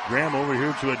 Graham over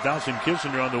here to a Dawson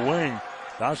Kissinger on the wing.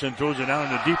 Dawson throws it down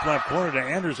in the deep left corner to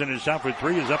Anderson. His shot for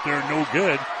three is up there, no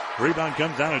good. Rebound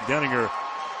comes down to Denninger.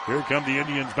 Here come the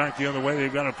Indians back the other way.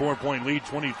 They've got a 4-point lead,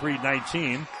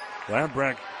 23-19.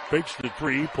 Lambrecht fakes the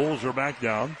three, pulls her back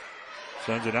down.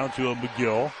 Sends it out to a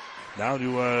McGill. Now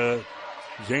to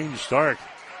Zane Stark.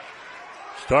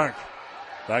 Stark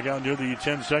back out near the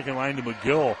 10-second line to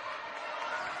McGill.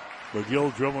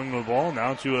 McGill dribbling the ball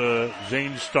now to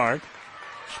Zane Stark.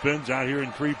 Spins out here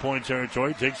in 3-point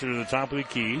territory. Takes it to the top of the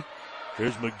key.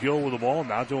 Here's McGill with the ball.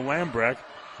 Now to Lambrecht.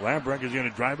 Lambrecht is going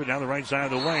to drive it down the right side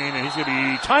of the lane, and he's going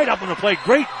to be tied up in the play.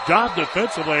 Great job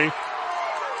defensively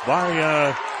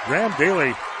by Graham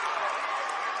Daly.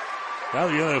 Now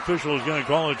the other official is going to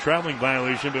call a traveling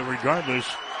violation, but regardless,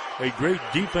 a great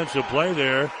defensive play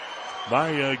there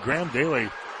by Graham Daly.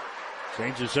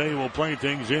 St. Cecilia will play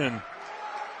things in.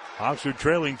 Hawks are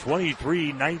trailing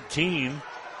 23-19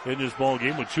 in this ball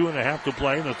game with 2.5 to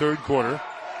play in the third quarter.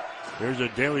 There's a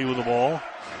Daly with the ball.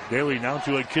 Daly now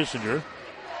to a Kissinger.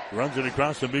 Runs it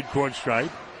across the midcourt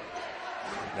stripe.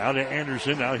 Now to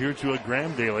Anderson. Now here to a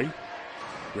Graham Daly.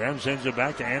 Graham sends it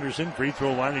back to Anderson. Free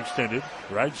throw line extended.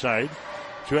 Right side.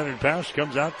 200 pass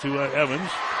comes out to Evans.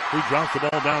 He drops the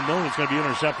ball down low, and it's going to be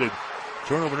intercepted.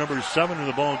 Turnover number 7 in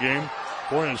the ball game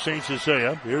for St.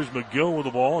 Cecilia. Here's McGill with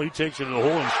the ball. He takes it to the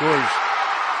hole and scores.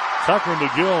 Tucker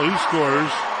McGill, he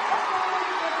scores.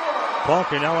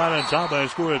 Ponca now out on top by a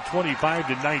score of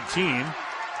 25-19.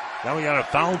 Now we got a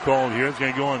foul called here. It's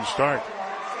going to go on Stark.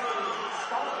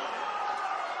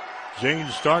 Zane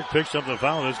Stark picks up the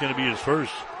foul. That's going to be his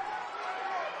first.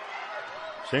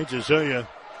 St. Cecilia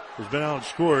has been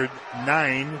outscored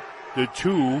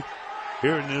 9-2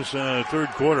 here in this third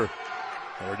quarter.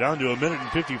 And we're down to 1 minute and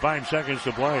 55 seconds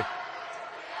to play.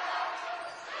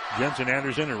 Jensen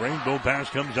Anderson, a rainbow pass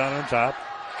comes out on top.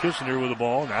 Kissinger with the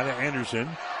ball. Now to Anderson.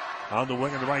 On the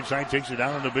wing on the right side, takes it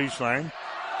down on the baseline.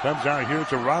 Comes out here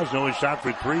to Rosno. His shot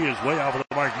for three is way off of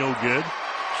the mark, no good.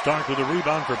 Stark with a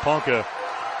rebound for Ponca.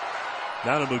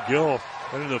 Down to McGill.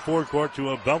 Then in the forecourt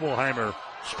to a Bevelheimer.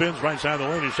 Spins right side of the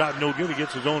lane. His shot no good. He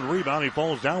gets his own rebound. He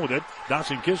falls down with it.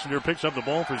 Dawson Kissinger picks up the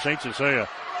ball for St. Cecilia.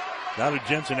 Now to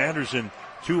Jensen Anderson.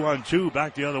 2-on-2.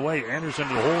 Back the other way. Anderson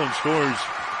to the hole and scores.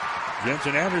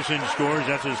 Jensen Anderson scores.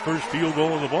 That's his first field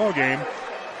goal of the ball game.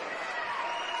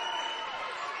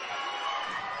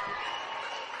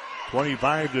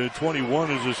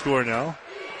 25-21 is the score now.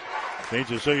 St.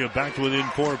 Cecilia back to within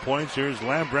 4 points. Here's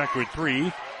Lambrecht with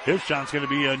three. His shot's going to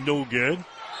be no good.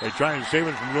 They try and save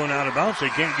it from going out of bounds. They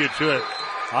can't get to it.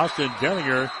 Austin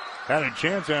Denninger had a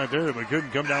chance out there, but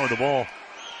couldn't come down with the ball.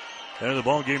 And the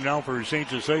ball game now for St.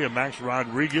 Cecilia. Max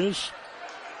Rodriguez.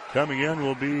 Coming in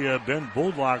will be Ben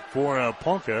Bullock for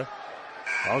Ponca.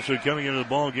 Also coming into the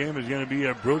ball game is going to be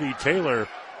Brody Taylor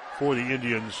for the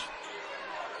Indians.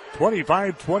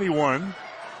 25-21.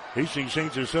 Hastings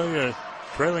St. Cecilia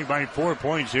trailing by 4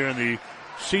 points here in the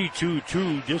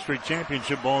C2-2 District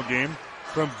Championship ball game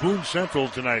from Boone Central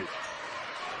tonight.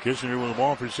 Kissinger with the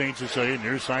ball for St. Cecilia.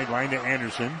 Near sideline to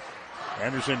Anderson.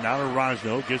 Anderson now to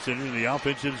Rosno. Gets it into the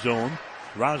offensive zone.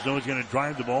 Rosno is going to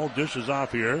drive the ball. Dishes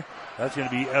off here. That's going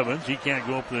to be Evans. He can't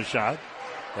go up for the shot.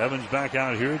 Evans back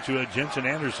out here to Jensen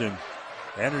Anderson.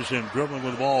 Anderson dribbling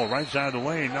with the ball right side of the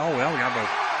lane. Oh, well, we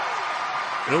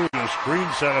got a screen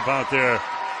set up out there.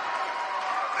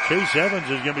 Chase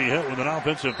Evans is going to be hit with an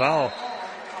offensive foul.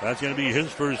 That's going to be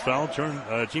his first foul.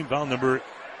 Team foul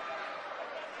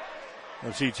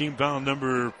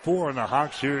number 4 on the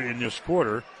Hawks here in this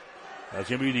quarter. That's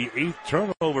going to be the 8th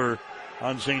turnover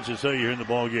on St. Cecilia here in the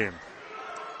ball game.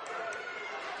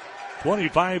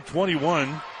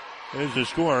 25-21 is the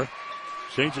score.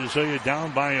 St. Cecilia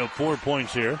down by 4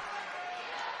 points here.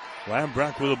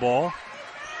 Lambrecht with the ball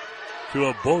to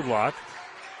a Bodlock.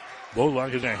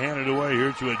 Bodlock is going to hand it away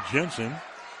here to a Jensen.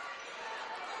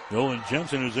 Nolan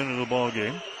Jensen is into the ball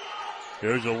game.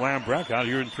 There's a Lambrecht out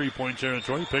here in 3-point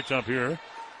territory. Picked up here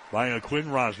by a Quinn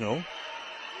Rosno.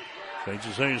 St.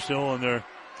 Cecilia still in their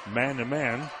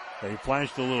man-to-man. They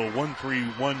flashed a little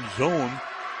 1-3-1 zone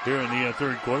here in the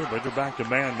third quarter, but they're back to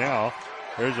man now.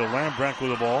 There's a Lambrecht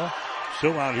with the ball.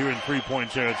 Still out here in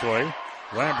 3-point territory.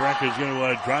 Lambrecht is going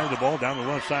to drive the ball down the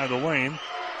left side of the lane.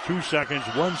 2 seconds,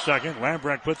 1 second.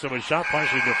 Lambrecht puts up a shot,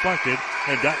 partially deflected,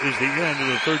 and that is the end of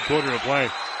the third quarter of play.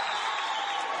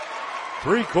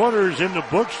 3 quarters in the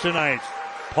books tonight.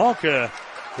 Ponca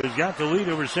has got the lead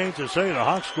over St. Cecilia. The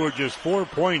Hawks scored just 4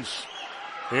 points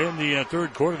in the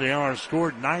third quarter. They are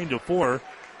scored 9-4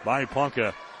 by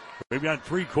Ponca. We've got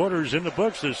 3 quarters in the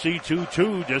books. The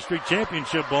C2-2 District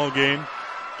Championship ball game.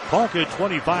 Ponca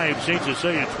 25, St.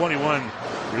 Cecilia 21.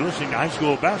 You're listening to high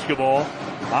school basketball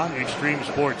on Extreme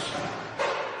Sports.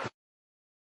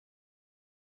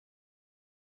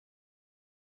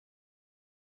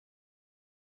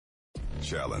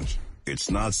 Challenge.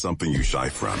 It's not something you shy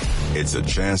from. It's a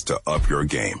chance to up your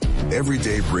game. Every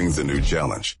day brings a new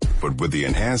challenge. But with the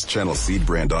enhanced Channel Seed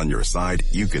brand on your side,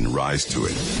 you can rise to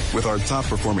it. With our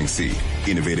top-performing seed,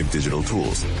 innovative digital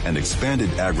tools, and expanded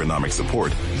agronomic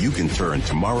support, you can turn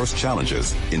tomorrow's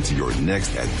challenges into your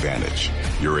next advantage.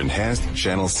 Your enhanced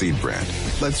Channel Seed brand.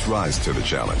 Let's rise to the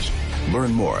challenge.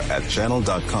 Learn more at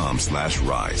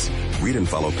channel.com/rise. Read and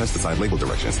follow pesticide label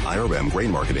directions, IRM, grain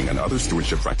marketing, and other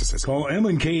stewardship practices. Call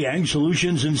M&K Ag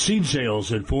Solutions and Seed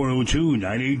Sales at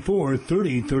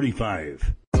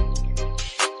 402-984-3035.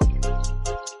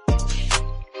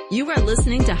 You are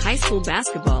listening to high school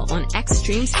basketball on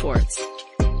Extreme Sports.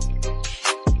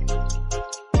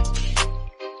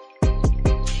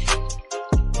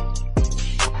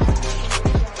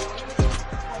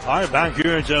 All right, back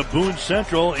here at Boone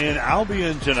Central in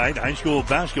Albion tonight. High school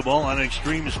basketball on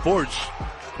Extreme Sports.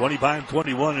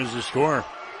 25-21 is the score.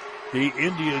 The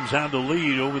Indians have the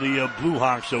lead over the Blue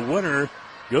Hawks. The winner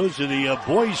goes to the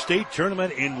Boys State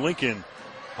Tournament in Lincoln.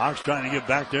 Hawks trying to get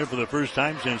back there for the first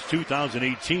time since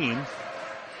 2018.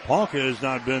 Ponca has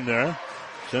not been there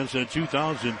since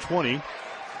 2020.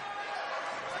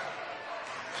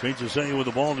 St. Cecilia with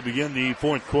the ball to begin the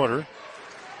fourth quarter.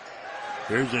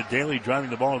 Here's a Daly driving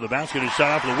the ball to the basket. His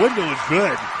shot off the window is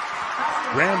good.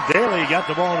 Graham Daly got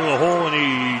the ball into the hole and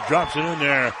he drops it in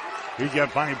there. He's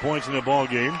got 5 points in the ball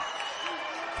game.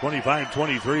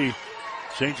 25-23.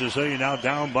 St. Cecilia now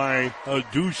down by a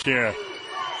deuce there.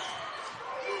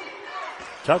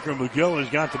 Tucker McGill has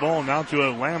got the ball now to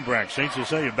a Lambrecht. St.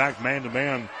 Cecilia back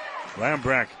man-to-man.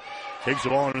 Lambrecht takes the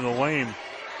ball into the lane.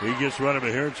 He gets rid of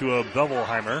it here to a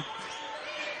Bevelheimer.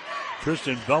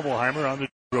 Tristan Bevelheimer on the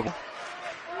dribble.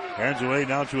 Hands away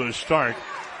now to a Stark.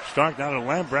 Stark now to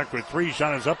Lambrecht with 3.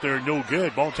 Shot is up there, no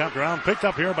good. Ball tapped around, picked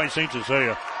up here by St.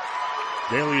 Cecilia.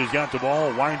 Daly has got the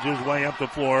ball, winds his way up the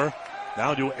floor.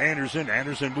 Now to Anderson.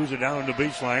 Anderson moves it down on the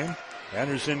baseline.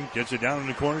 Anderson gets it down in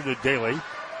the corner to Daly.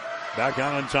 Back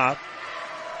out on top.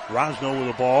 Rosno with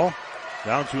the ball.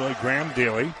 Down to Graham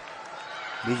Daly.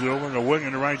 Moves it over in the wing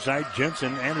on the right side.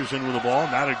 Jensen Anderson with the ball.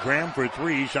 Now to Graham for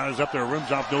 3. Shot is up there.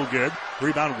 Rims off. No good.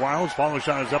 Rebound Wiles. Follow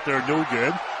shot is up there. No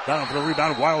good. Down for the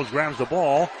rebound. Wiles grabs the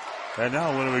ball. And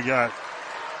now what do we got?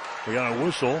 We got a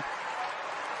whistle.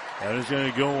 And it's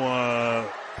going to go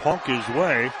Ponca's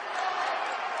way.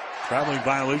 Traveling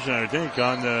violation, I think,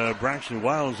 on Braxton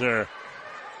Wiles there.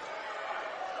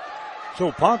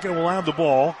 So Ponca will have the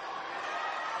ball.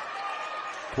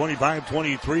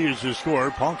 25-23 is the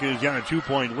score. Ponca has got a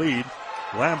 2-point lead.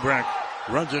 Lambrecht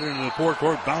runs it into the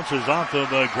forecourt, bounces off of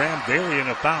Graham Daly, and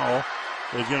a foul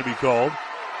is going to be called.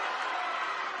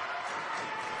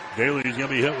 Daly is going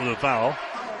to be hit with a foul.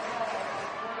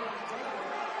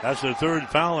 That's the third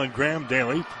foul on Graham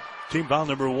Daly. Team foul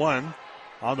number 1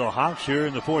 on the Hawks here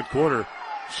in the fourth quarter.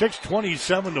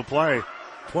 6:27 to play.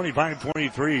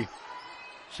 25-23.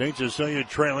 St. Cecilia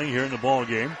trailing here in the ball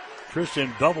game.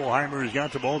 Tristan Bevelheimer has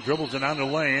got the ball, dribbles it down the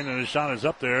lane, and the shot is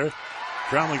up there.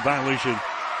 Traveling violation.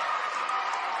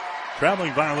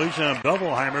 Traveling violation on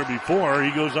Bevelheimer before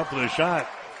he goes up for the shot.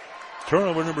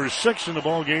 Turnover number 6 in the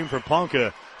ball game for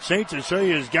Ponca. St.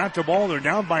 Cecilia's got the ball. They're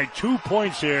down by 2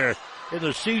 points here in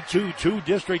the C2-2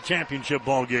 district championship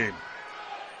ball game.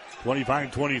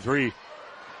 25-23.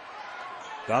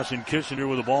 Dawson Kissinger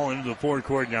with the ball into the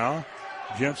forecourt now.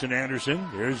 Jensen Anderson.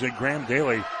 Here's a Graham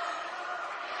Daly.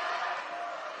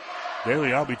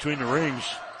 Daly out between the rings.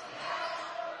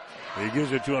 He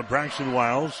gives it to a Braxton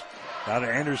Wiles. Now to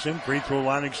Anderson. Free throw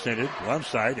line extended. Left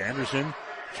side. Anderson.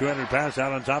 200 pass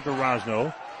out on top of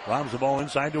Rosno. Lobs the ball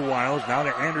inside to Wiles. Now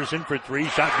to Anderson for 3.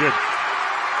 Shot good.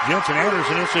 Jensen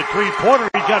Anderson hits a three-pointer.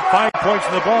 He's got 5 points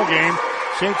in the ball game.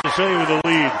 St. Cecilia with the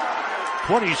lead.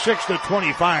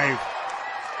 26-25.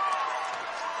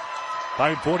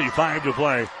 5:45 to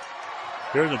play.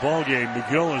 Here in the ball game.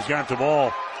 McGill has got the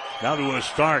ball. Now to a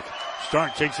Stark.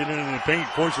 Stark takes it into the paint,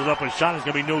 forces up a shot. It's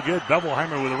going to be no good.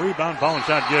 Bevelheimer with a rebound. Foul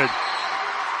shot good.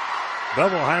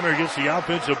 Bevelheimer gets the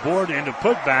offensive board and the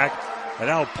putback. And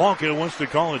now Ponca wants to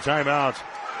call a timeout.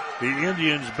 The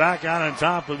Indians back out on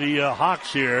top of the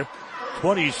Hawks here.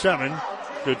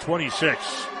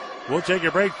 27-26. We'll take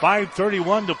a break.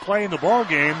 5:31 to play in the ball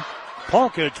game.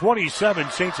 Ponca 27,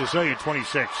 St. Cecilia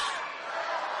 26.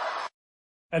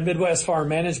 At Midwest Farm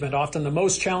Management, often the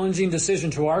most challenging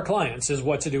decision to our clients is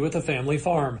what to do with a family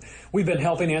farm. We've been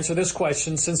helping answer this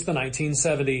question since the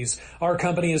 1970s. Our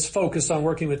company is focused on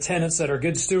working with tenants that are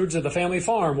good stewards of the family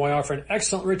farm while offering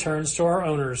excellent returns to our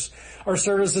owners. Our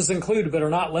services include, but are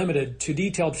not limited to,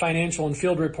 detailed financial and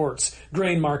field reports,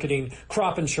 grain marketing,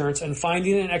 crop insurance, and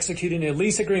finding and executing a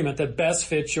lease agreement that best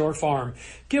fits your farm.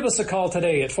 Give us a call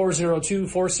today at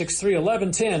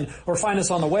 402-463-1110 or find us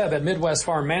on the web at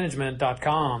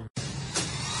MidwestFarmManagement.com.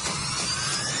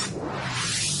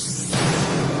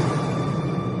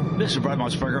 This is Brett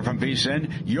Musburger from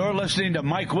VSiN. You're listening to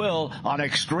Mike Will on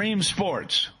Extreme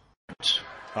Sports.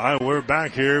 All right, we're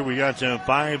back here. We got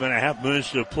 5.5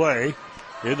 minutes to play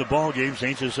in the ball game.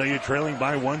 St. Cecilia trailing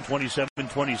by 1,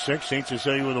 27-26. St.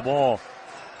 Cecilia with the ball.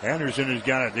 Anderson has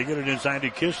got it. They get it inside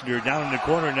to Kissinger. Down in the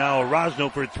corner now.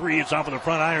 Rosno for 3. It's off of the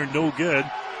front iron. No good.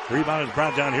 Rebound is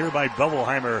brought down here by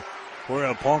Bevelheimer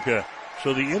for Ponca.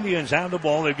 So the Indians have the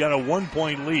ball. They've got a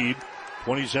 1-point lead.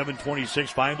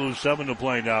 27-26, 5:07 to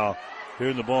play now here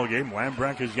in the ball game.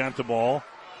 Lambrecht has got the ball.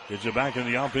 Gets it back in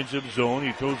the offensive zone.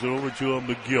 He throws it over to a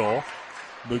McGill.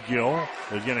 McGill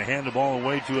is going to hand the ball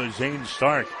away to a Zane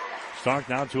Stark. Stark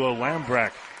now to a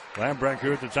Lambrecht. Lambrecht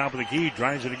here at the top of the key.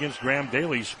 Drives it against Graham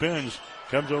Daly. Spins.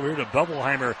 Comes over here to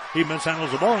Bevelheimer. He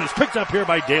mishandles the ball and is picked up here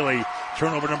by Daly.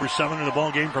 Turnover number 7 in the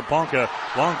ball game for Ponca.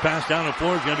 Long pass down the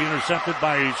floor is going to be intercepted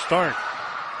by Stark.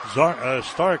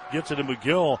 Stark gets it to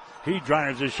McGill. He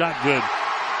drives his shot good.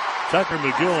 Tucker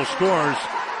McGill scores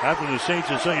after the St.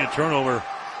 Cecilia turnover.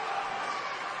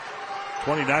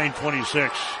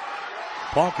 29-26.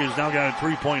 Ponca's now got a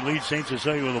 3-point lead. St.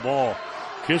 Cecilia with the ball.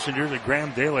 Kissinger to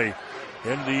Graham Daly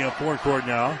in the forecourt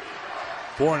now.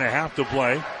 4.5 to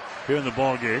play here in the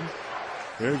ball game.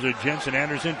 There's a Jensen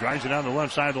Anderson. Drives it down the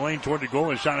left side of the lane toward the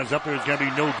goal. His shot is up there. It's going to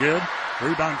be no good.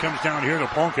 Rebound comes down here to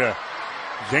Ponca.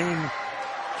 Zane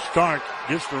Stark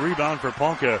gets the rebound for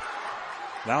Ponca.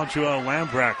 Down to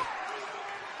Lambrecht.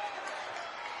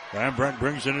 Lambrecht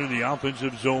brings it into the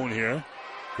offensive zone here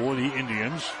for the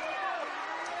Indians.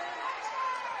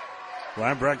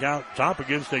 Lambrecht out top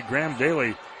against a Graham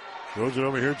Daly. Throws it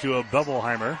over here to a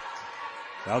Bevelheimer.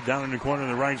 Now down in the corner on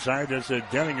the right side, that's a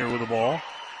Denninger with the ball.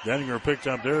 Denninger picked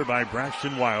up there by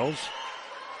Braxton Wiles.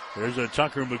 There's a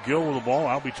Tucker McGill with the ball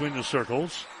out between the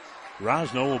circles.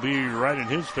 Rosno will be right in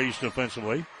his face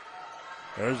defensively.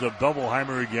 There's a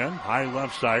Bevelheimer again, high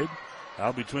left side.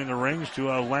 Out between the rings to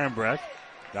Lambrecht.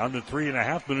 Down to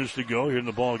 3.5 minutes to go here in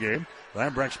the ball game.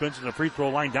 Lambrecht spins in the free throw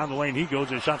line down the lane. He goes.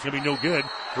 His shot's going to be no good.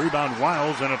 Rebound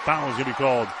Wiles, and a foul is going to be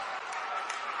called.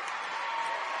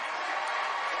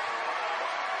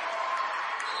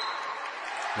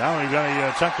 Now we've got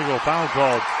a technical foul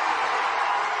called.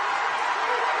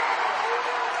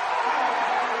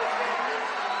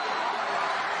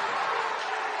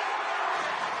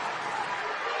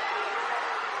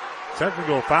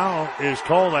 Technical foul is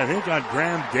called, I think, on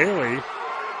Graham Daly.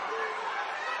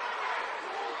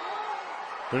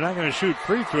 They're not going to shoot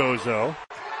free throws, though.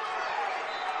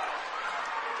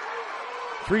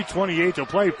 3:28 to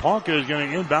play. Ponca is going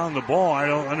to inbound the ball. I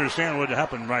don't understand what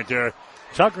happened right there.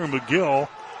 Tucker McGill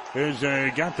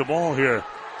has got the ball here.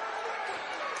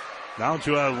 Down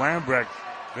to Lambrecht.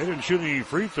 They didn't shoot any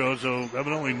free throws, so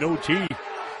evidently no tee.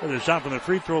 There's a shot from the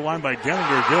free throw line by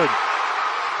Denninger. Good.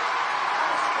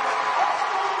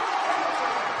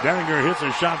 Denninger hits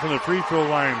a shot from the free throw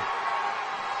line.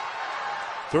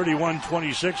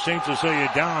 31-26, St.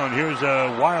 Cecilia down. Here's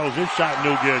Wiles. His shot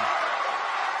no good.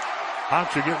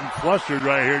 Hawks are getting flustered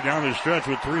right here down the stretch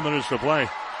with 3 minutes to play.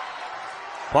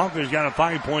 Ponca's got a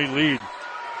 5-point lead.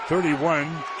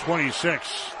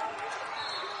 31-26.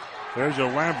 There's a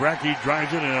Lambrecht. He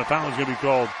drives it, and a foul is going to be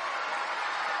called.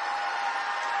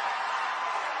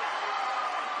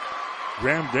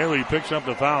 Graham Daly picks up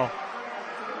the foul.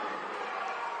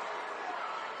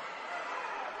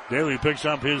 Daly picks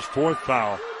up his 4th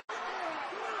foul.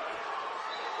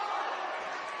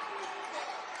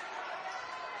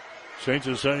 St.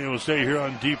 Cecilia will stay here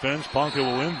on defense. Ponca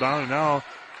will inbound, and now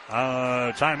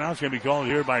timeout's going to be called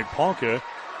here by Ponca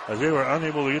as they were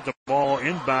unable to get the ball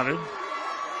inbounded.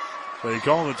 So they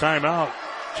call the timeout.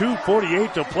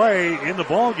 2:48 to play in the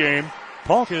ball game.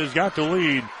 Ponca has got the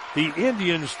lead. The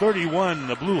Indians 31,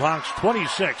 the Blue Hawks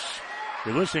 26.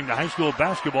 You're listening to high school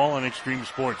basketball on Extreme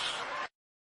Sports.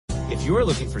 If you are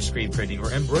looking for screen printing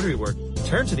or embroidery work,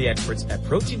 turn to the experts at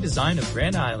Protein Design of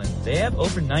Grand Island. They have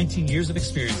over 19 years of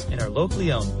experience and are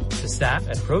locally owned. The staff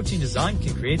at Protein Design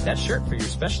can create that shirt for your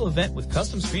special event with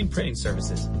custom screen printing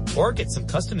services. Or get some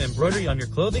custom embroidery on your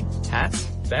clothing, hats,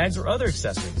 bags, or other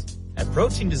accessories. At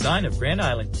Protein Design of Grand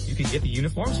Island, you can get the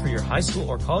uniforms for your high school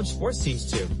or college sports teams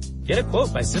too. Get a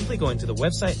quote by simply going to the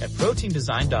website at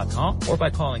proteindesign.com or by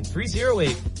calling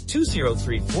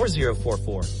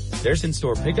 308-203-4044. There's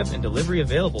in-store pickup and delivery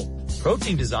available.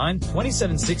 Protein Design,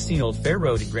 2716 Old Fair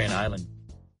Road in Grand Island.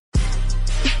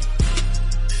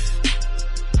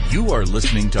 You are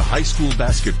listening to high school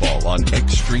basketball on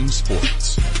Extreme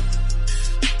Sports.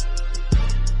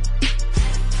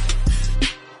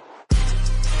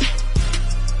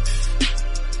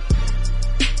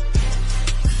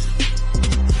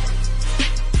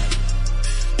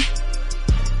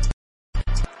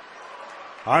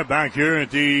 All right, back here at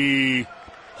the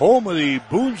home of the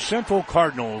Boone Central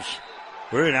Cardinals.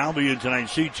 We're in Albion tonight,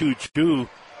 C2-2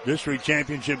 district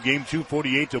championship game,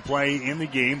 2:48 to play in the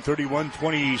game,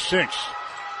 31-26.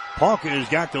 Ponca has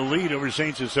got the lead over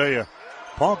St. Cecilia.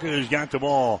 Ponca has got the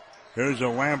ball. There's a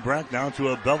Lambrecht down to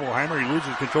a Bevelheimer. He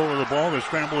loses control of the ball. The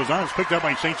scramble is on. It's picked up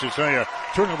by St. Cecilia.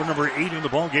 Turnover number 8 in the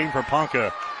ball game for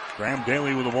Ponca. Graham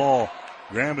Daly with the ball.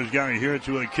 Graham has got it here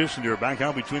to a Kissinger. Back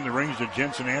out between the rings to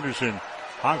Jensen Anderson.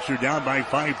 Hawks are down by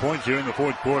 5 points here in the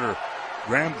 4th quarter.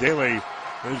 Graham Daly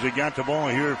has got the ball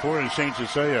here for St.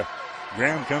 Cecilia.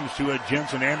 Graham comes to a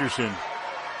Jensen Anderson.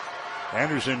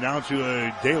 Anderson down to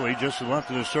a Daly just to the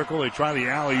left of the circle. They try the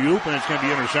alley-oop, and it's going to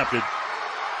be intercepted.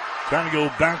 Trying to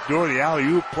go backdoor, the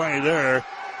alley-oop play there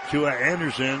to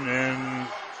Anderson, and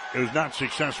it was not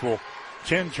successful.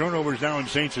 10 turnovers now in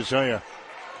St. Cecilia.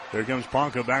 There comes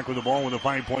Ponca back with the ball with a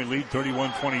 5-point lead,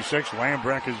 31-26.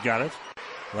 Lambrecht has got it.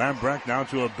 Lambrecht now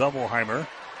to a Bevelheimer.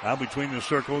 Now between the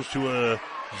circles to a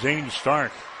Zane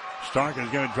Stark. Stark is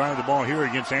going to drive the ball here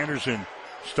against Anderson.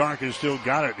 Stark has still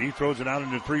got it. He throws it out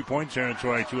into 3-point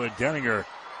territory to a Denninger.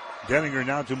 Denninger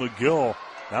now to McGill.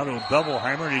 Now to a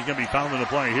Bevelheimer, and he's going to be fouled in the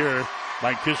play here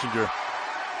by Kissinger.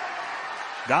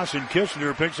 Dawson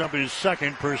Kissinger picks up his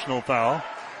 2nd personal foul.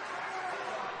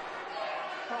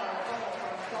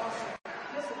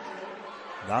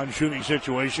 Non-shooting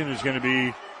situation is going to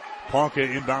be Ponca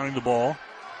inbounding the ball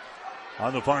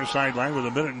on the far sideline with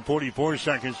 1 minute and 44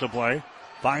 seconds to play.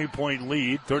 5-point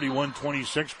lead,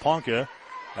 31-26. Ponca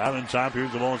out on top.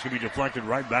 Here's the ball. It's going to be deflected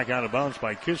right back out of bounds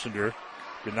by Kissinger.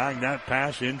 Denying that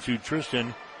pass into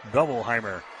Tristan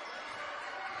Bevelheimer.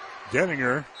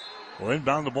 Denninger will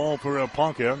inbound the ball for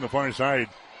Ponca on the far side.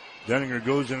 Denninger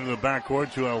goes into the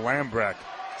backcourt to a Lambrecht.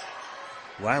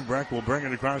 Lambrecht will bring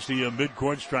it across the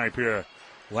midcourt stripe here.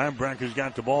 Lambrecht has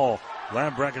got the ball.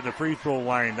 Lambrecht at the free throw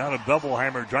line. Now to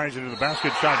Bevelheimer. Drives into the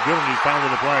basket. Shot good, and he's fouled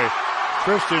in the play.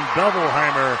 Tristan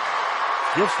Bevelheimer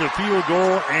gets the field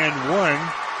goal and 1.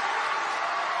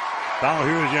 Foul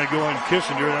here is going to go on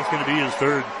Kissinger. That's going to be his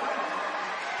 3rd.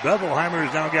 Bevelheimer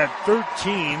has now got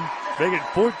 13. They get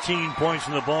 14 points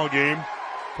in the ball game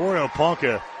for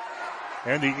Ponca.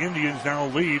 And the Indians now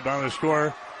lead by the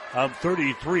score of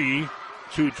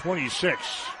 33-26.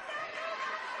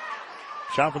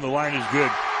 Shot from the line is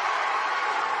good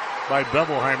by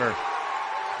Bevelheimer.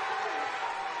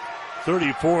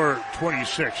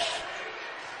 34-26.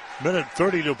 Minute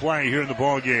 30 to play here in the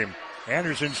ball game.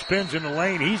 Anderson spins in the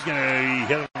lane. He's going to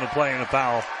hit on the play and a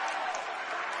foul.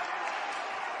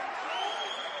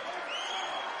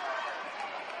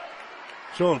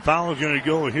 So a foul is going to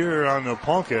go here on the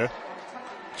Ponca.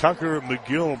 Tucker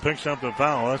McGill picks up the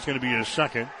foul. That's going to be his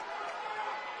second.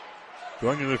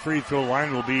 Going to the free throw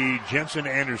line will be Jensen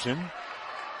Anderson.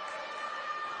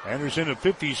 Anderson, a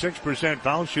 56%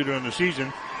 foul shooter in the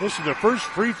season. This is the first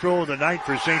free throw of the night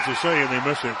for St. Cecilia, and they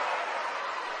miss it.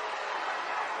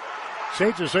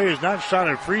 St. Cecilia has not shot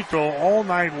a free throw all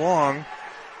night long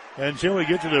until we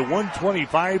get to the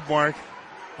 125 mark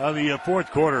of the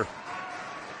fourth quarter.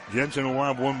 Jensen will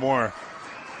have one more.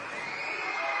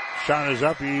 Shot is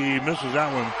up. He misses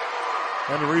that one.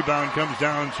 And the rebound comes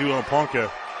down to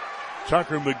Ponca.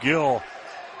 Tucker McGill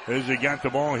as they got the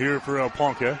ball here for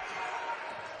Ponca.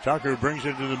 Tucker brings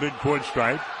it to the midcourt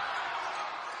stripe.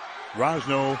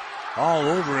 Rosno all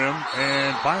over him.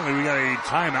 And finally we got a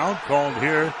timeout called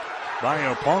here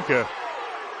by Ponca.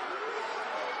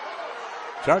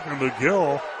 Tucker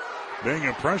McGill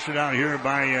being pressured out here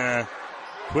by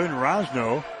Quinn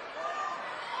Rosno.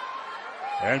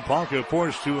 And Ponca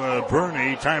forced to burn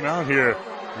a timeout here.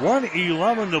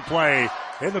 1:11 to play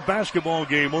in the basketball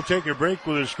game. We'll take a break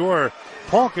with a score.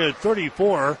 Ponca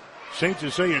 34, St.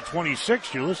 Cecilia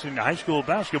 26. You're listening to high school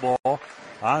basketball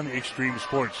on Extreme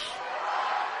Sports.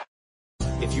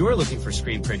 If you are looking for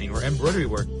screen printing or embroidery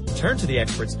work, turn to the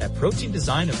experts at Protein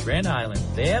Design of Grand Island.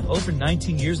 They have over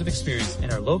 19 years of experience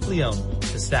and are locally owned.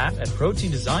 The staff at Protein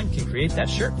Design can create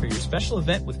that shirt for your special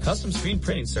event with custom screen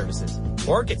printing services.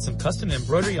 Or get some custom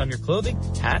embroidery on your clothing,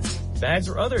 hats, bags,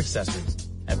 or other accessories.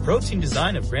 At Protein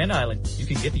Design of Grand Island, you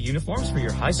can get the uniforms for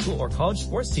your high school or college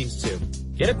sports teams too.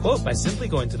 Get a quote by simply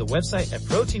going to the website at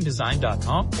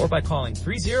proteindesign.com or by calling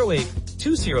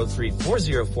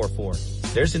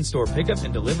 308-203-4044. There's in-store pickup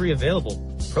and delivery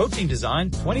available. Protein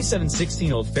Design,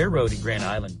 2716 Old Fair Road in Grand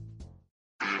Island.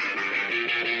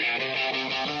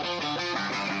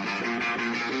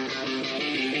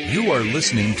 You are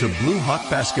listening to Blue Hawk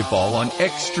Basketball on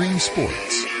Extreme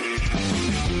Sports.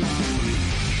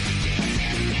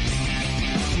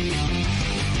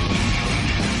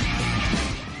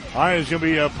 All right, it's going to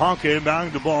be Ponca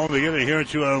inbounding the ball. They get it here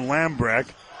to Lambrecht.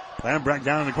 Lambrecht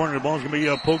down in the corner. The ball's going to be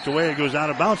poked away. It goes out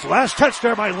of bounds. Last touch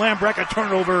there by Lambrecht. A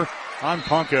turnover on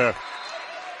Ponca.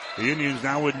 The Indians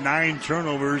now with 9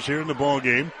 turnovers here in the ball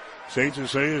game. St.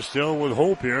 Cecilia still with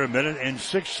hope here. 1 minute and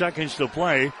 6 seconds to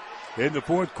play in the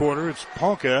fourth quarter. It's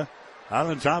Ponca out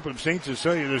on top of St.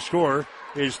 Cecilia. The score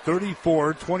is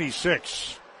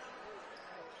 34-26.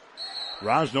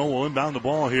 Rosno will inbound the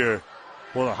ball here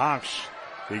for the Hawks.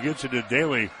 He gets it to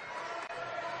Daly.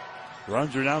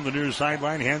 Runs her down the near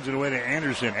sideline, hands it away to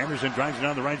Anderson. Anderson drives it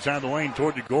down the right side of the lane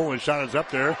toward the goal. His shot is up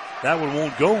there. That one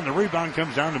won't go, and the rebound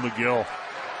comes down to McGill.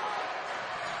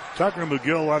 Tucker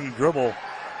McGill on the dribble.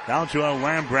 Down to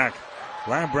Lambrecht.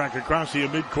 Lambrecht across the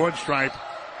midcourt stripe.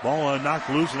 Ball knocked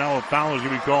loose, and now a foul is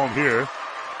going to be called here.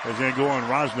 It's going to go on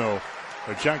Rosno.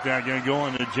 A check that going to go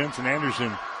on to Jensen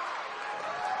Anderson.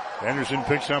 Anderson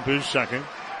picks up his second.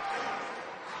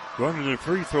 Going to the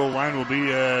free throw line will be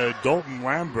Dalton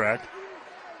Lambrecht.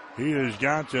 He has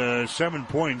got 7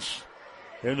 points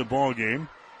in the ball game.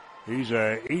 He's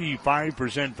a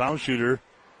 85% foul shooter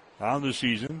on the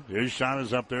season. His shot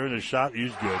is up there, and his shot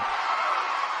is good.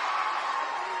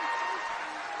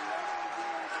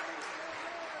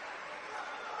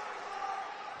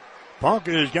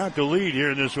 Ponca has got the lead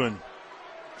here in this one,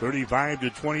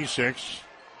 35-26.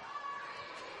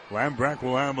 Lambrecht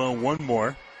will have one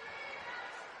more.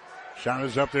 Shot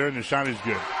is up there, and the shot is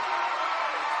good.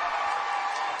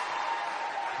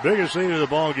 Biggest lead of the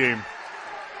ball game.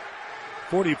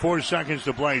 44 seconds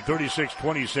to play,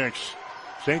 36-26.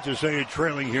 St. Cecilia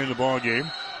trailing here in the ball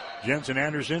game. Jensen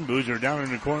Anderson moves her down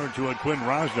in the corner to a Quinn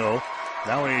Rosno.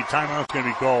 Now a timeout's going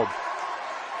to be called.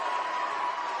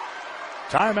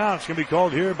 Timeout's going to be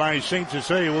called here by St.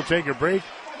 Cecilia. We'll take a break.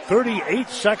 38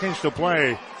 seconds to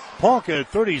play. Ponca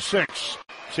 36.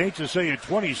 St. Cecilia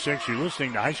 26. You're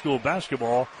listening to high school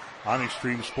basketball on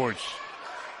Extreme Sports.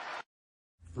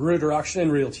 Reuter Auction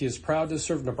and Realty is proud to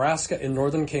serve Nebraska and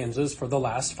northern Kansas for the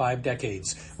last 5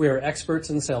 decades. We are experts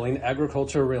in selling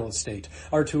agricultural real estate.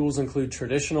 Our tools include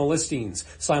traditional listings,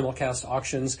 simulcast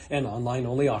auctions, and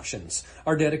online-only auctions.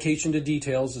 Our dedication to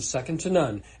details is second to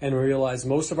none, and we realize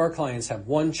most of our clients have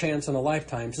one chance in a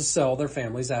lifetime to sell their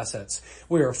family's assets.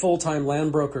 We are full-time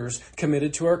land brokers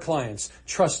committed to our clients,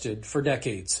 trusted for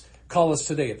decades. Call us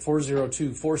today at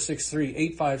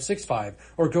 402-463-8565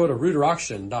 or go to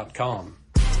reuterauction.com.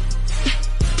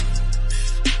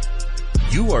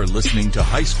 You are listening to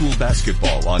high school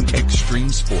basketball on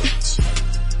Extreme Sports.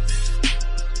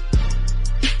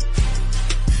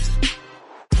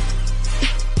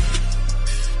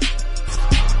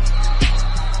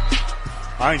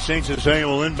 All right, St. Cecilia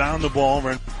will inbound the ball.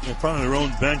 in front of their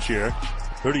own bench here.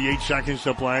 38 seconds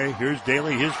to play. Here's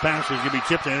Daly. His pass is going to be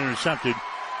tipped and intercepted.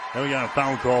 Then we got a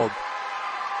foul called.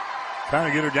 Trying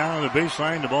to get her down on the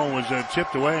baseline. The ball was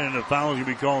tipped away, and the foul is going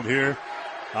to be called here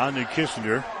on the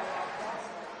Kissinger.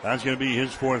 That's going to be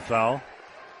his 4th foul.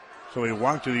 So he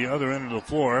walked to the other end of the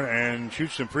floor and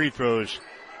shoots some free throws.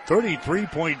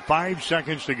 33.5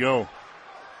 seconds to go.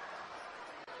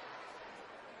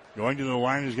 Going to the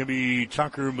line is going to be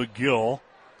Tucker McGill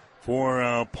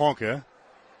for Ponca.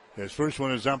 His first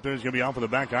one is up there. It's going to be off of the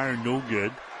back iron. No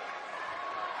good.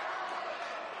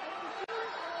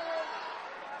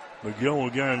 McGill will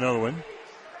get another one.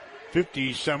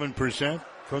 57%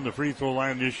 from the free throw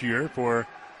line this year for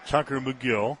Tucker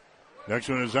McGill. Next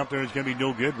one is up there. It's going to be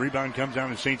no good. Rebound comes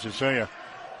down to St. Cecilia.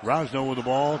 Rosno with the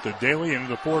ball to Daly into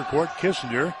the forecourt.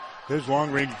 Kissinger. His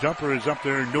long-range jumper is up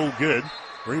there. No good.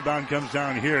 Rebound comes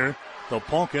down here to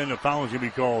Ponca, and the foul is going to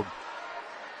be called.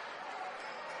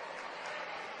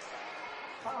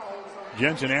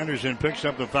 Jensen Anderson picks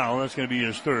up the foul. That's going to be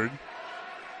his 3rd.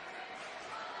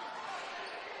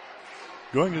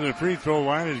 Going to the free throw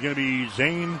line is going to be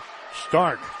Zane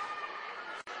Stark.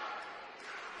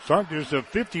 Stark is a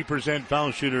 50%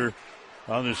 foul shooter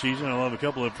on the season. I'll have a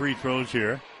couple of free throws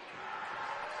here.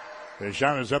 The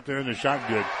shot is up there and the shot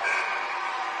good.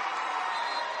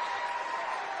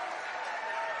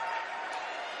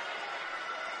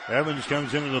 Evans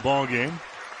comes into the ball game.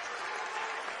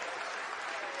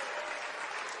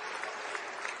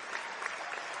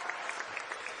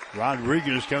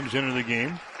 Rodriguez comes into the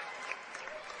game.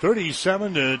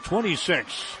 37-26.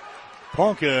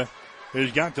 Ponca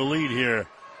has got the lead here.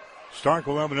 Stark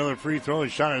will have another free throw.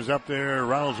 His shot is up there.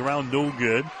 Rattles around. No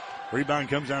good. Rebound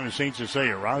comes down to St.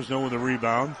 Cecilia. Rosno with a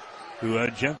rebound to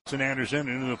Jensen Anderson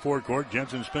into the forecourt.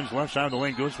 Jensen spins left side of the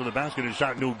lane. Goes for the basket. His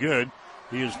shot no good.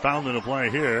 He is fouled in the play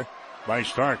here by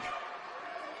Stark.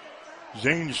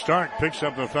 Zane Stark picks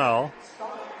up the foul.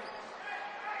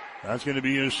 That's going to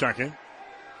be his 2nd.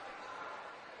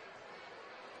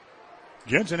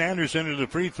 Jensen Anderson to the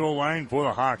free throw line for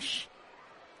the Hawks.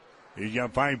 He's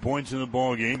got 5 points in the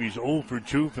ball game. He's 0 for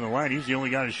 2 from the line. He's the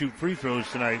only guy to shoot free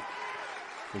throws tonight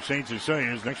for St. Cecilia.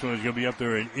 His next one is going to be up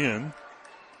there and in.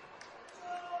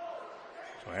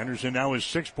 So Anderson now has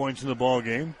 6 points in the ball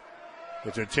game.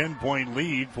 It's a 10-point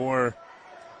lead for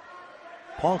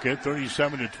Ponca,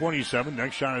 37-27.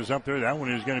 Next shot is up there. That one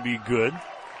is going to be good.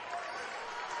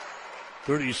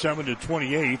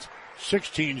 37-28.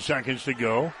 16 seconds to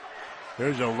go.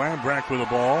 There's a Lambrecht with the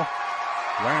ball.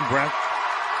 Lambrecht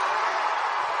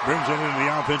brings it into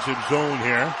the offensive zone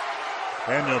here.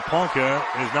 And Ponca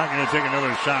is not going to take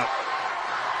another shot.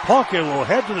 Ponca will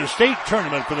head to the state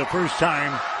tournament for the first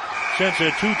time since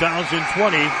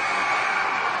 2020.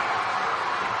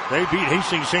 They beat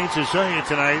Hastings St. Cecilia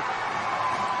tonight,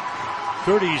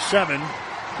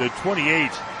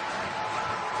 37-28.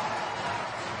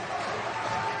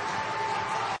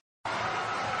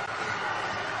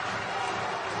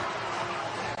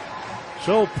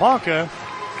 So Ponca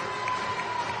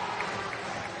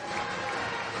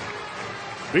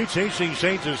beats Hastings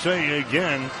St. Cecilia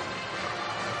again.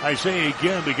 I say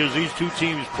again because these two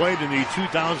teams played in the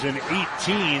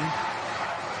 2018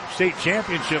 state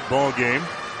championship ball game,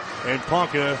 and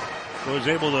Ponca was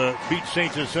able to beat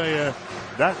St. Cecilia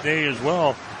that day as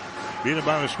well, beat them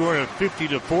by a score of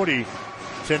 50-40.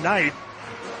 Tonight,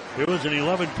 it was an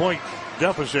 11-point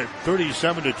deficit,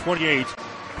 37-28.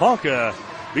 Ponca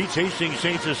beats Hastings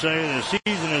St. Cecilia. The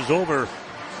season is over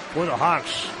for the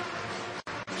Hawks.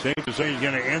 St. Cecilia is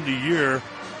going to end the year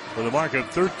with a mark of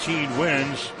 13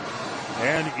 wins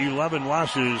and 11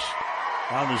 losses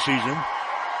on the season.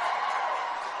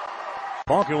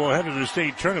 Ponca will head to the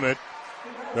state tournament.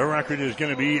 Their record is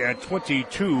going to be at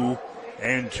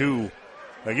 22-2.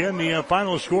 Again, the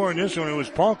final score in this one, it was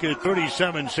Ponca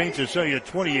 37, St. Cecilia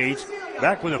 28.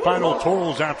 Back with the final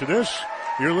totals after this.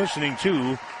 You're listening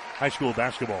to high school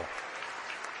basketball.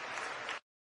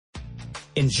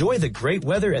 Enjoy the great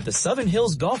weather at the Southern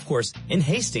Hills Golf Course in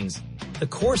Hastings. The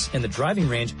course and the driving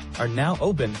range are now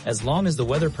open as long as the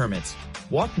weather permits.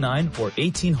 Walk 9 or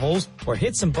 18 holes or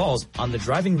hit some balls on the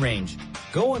driving range.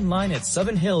 Go online at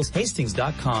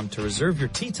southernhillshastings.com to reserve your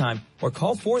tee time or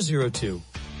call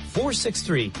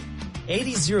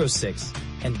 402-463-8006.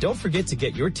 And don't forget to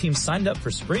get your team signed up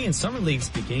for spring and summer leagues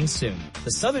beginning soon.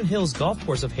 The Southern Hills Golf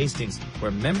Course of Hastings,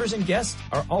 where members and guests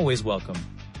are always welcome.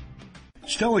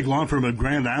 Stellick Law Firm of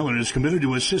Grand Island is committed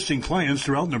to assisting clients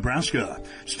throughout Nebraska.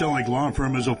 Stellick Law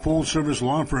Firm is a full-service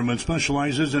law firm that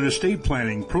specializes in estate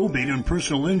planning, probate, and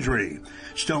personal injury.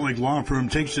 Stellick Law Firm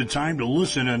takes the time to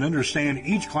listen and understand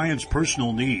each client's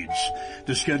personal needs.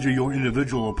 To schedule your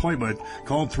individual appointment,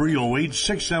 call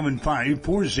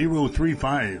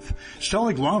 308-675-4035.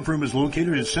 Stellick Law Firm is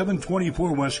located at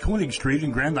 724 West Koenig Street in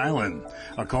Grand Island.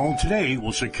 A call today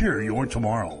will secure your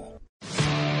tomorrow.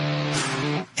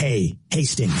 Hey,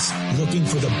 Hastings, looking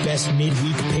for the best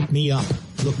midweek pick-me-up?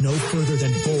 Look no further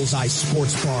than Bullseye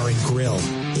Sports Bar and Grill.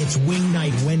 It's Wing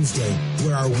Night Wednesday,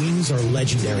 where our wings are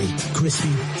legendary,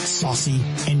 crispy, saucy,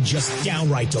 and just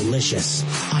downright delicious.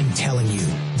 I'm telling you,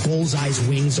 Bullseye's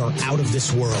wings are out of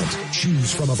this world.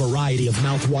 Choose from a variety of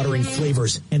mouth-watering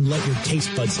flavors and let your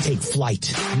taste buds take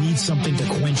flight. Need something to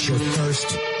quench your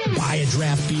thirst? Buy a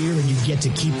draft beer and you get to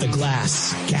keep the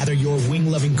glass. Gather your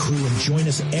wing-loving crew and join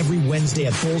us every Wednesday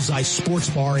at Bullseye Sports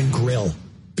Bar and Grill.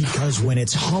 Because when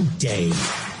it's hump day,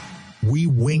 we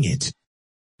wing it.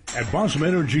 At Boston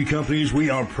Energy Companies, we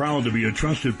are proud to be a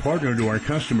trusted partner to our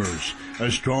customers,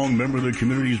 a strong member of the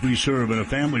communities we serve, and a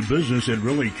family business that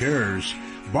really cares.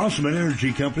 Boston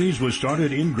Energy Companies was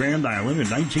started in Grand Island in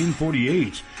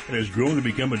 1948 and has grown to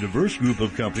become a diverse group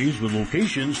of companies with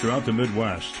locations throughout the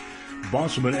Midwest.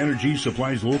 Boston Energy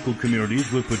supplies local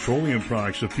communities with petroleum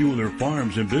products to fuel their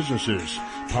farms and businesses,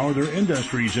 power their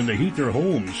industries, and to heat their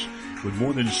homes. With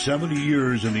more than 70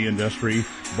 years in the industry,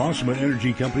 Boston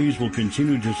Energy Companies will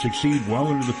continue to succeed well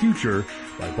into the future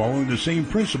by following the same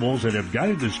principles that have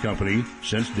guided this company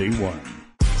since day one.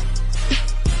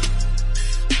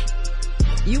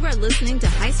 You are listening to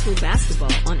high school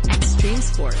basketball on Extreme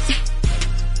Sports.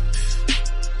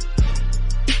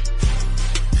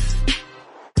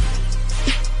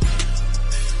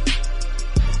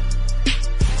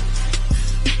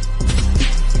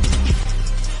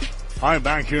 All right,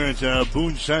 back here at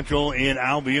Boone Central in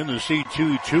Albion, the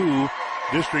C2-2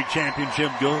 district championship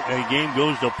game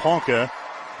goes to Ponca.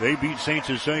 They beat St.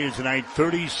 Cecilia tonight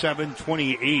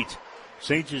 37-28.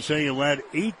 St. Cecilia led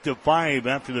 8-5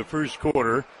 after the first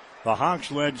quarter. The Hawks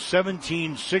led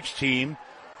 17-16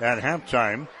 at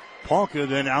halftime. Ponca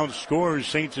then outscores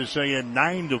St. Cecilia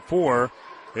 9-4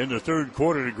 in the third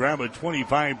quarter to grab a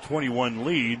 25-21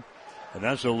 lead. And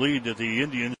that's a lead that the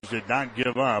Indians did not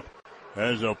give up,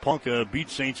 as Ponca beat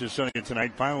St. Cecilia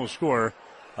tonight. Final score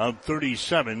of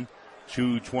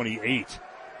 37-28.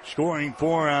 Scoring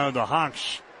for the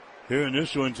Hawks here in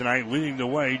this one tonight, leading the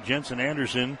way, Jensen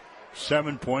Anderson,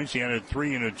 7 points. He had a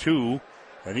 3 and a 2,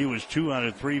 and he was 2 out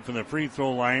of 3 from the free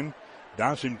throw line.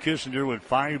 Dawson Kissinger with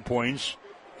 5 points.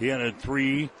 He had a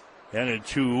 3 and a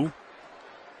 2.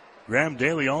 Graham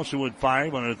Daly also with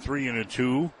 5 on a 3 and a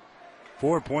 2.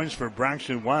 4 points for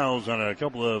Braxton Wiles on a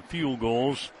couple of field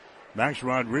goals. Max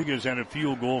Rodriguez had a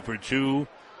field goal for 2.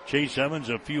 Chase Evans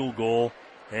a field goal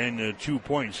and 2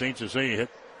 points. St. Cecilia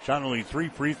shot only 3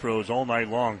 free throws all night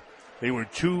long. They were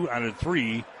 2 out of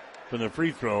 3 from the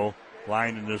free throw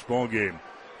line in this ball game.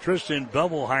 Tristan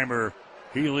Bevelheimer,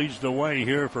 he leads the way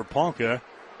here for Ponca.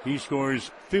 He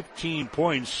scores 15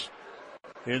 points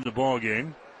in the ball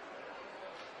game.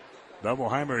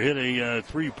 Bevelheimer hit a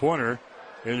 3-pointer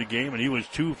in the game, and he was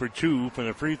 2 for 2 from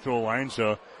the free throw line,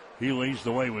 so he leads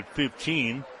the way with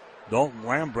 15. Dalton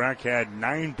Lambrack had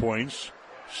 9 points,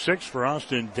 6 for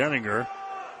Austin Denninger,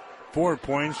 4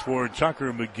 points for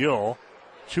Tucker McGill,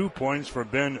 2 points for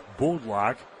Ben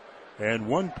Boldlock, and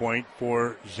 1 point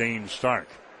for Zane Stark.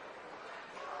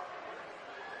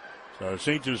 So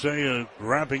St. Cecilia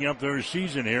wrapping up their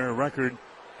season here, a record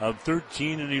of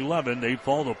 13-11. They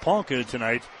fall to Ponca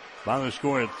tonight by the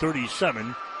score of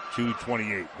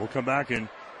 37-28. We'll come back and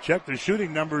check the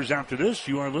shooting numbers after this.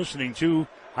 You are listening to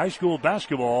high school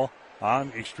basketball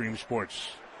on Extreme Sports.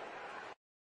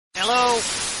 Hello?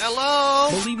 Hello?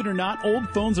 Believe it or not, old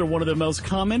phones are one of the most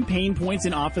common pain points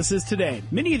in offices today.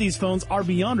 Many of these phones are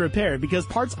beyond repair because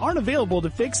parts aren't available to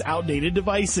fix outdated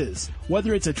devices.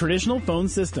 Whether it's a traditional phone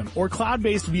system or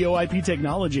cloud-based VoIP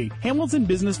technology, Hamilton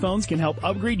Business Phones can help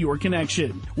upgrade your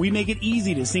connection. We make it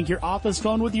easy to sync your office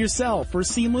phone with yourself for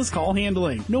seamless call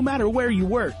handling, no matter where you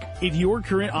work. If your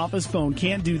current office phone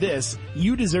can't do this,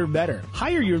 you deserve better.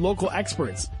 Hire your local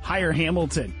experts. Hire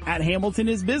Hamilton at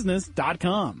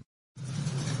hamiltonisbusiness.com.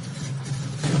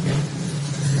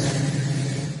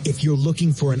 If you're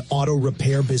looking for an auto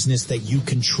repair business that you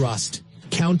can trust,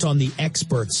 count on the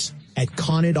experts at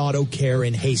Connet Auto Care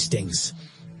in Hastings.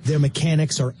 Their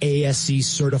mechanics are ASE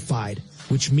certified,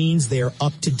 which means they are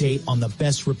up to date on the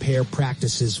best repair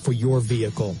practices for your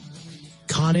vehicle.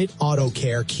 Connet Auto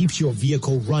Care keeps your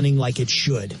vehicle running like it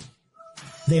should.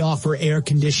 They offer air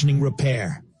conditioning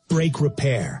repair, brake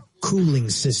repair, cooling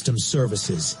system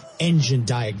services, engine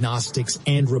diagnostics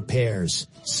and repairs,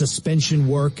 suspension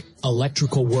work,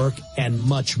 electrical work, and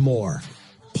much more.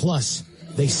 Plus,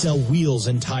 they sell wheels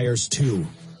and tires too.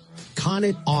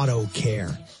 Connet Auto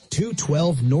Care,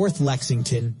 212 North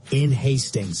Lexington in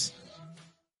Hastings.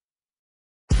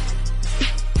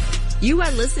 You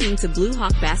are listening to Blue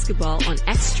Hawk Basketball on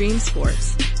Extreme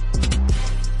Sports.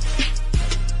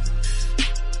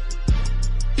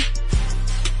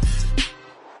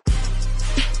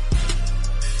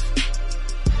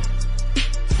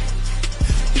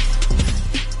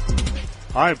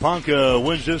 All right, Ponca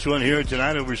wins this one here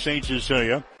tonight over St.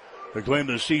 Cecilia. They claim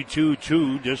the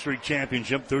C2-2 district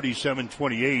championship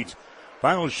 37-28.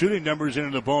 Final shooting numbers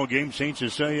into the ball game. St.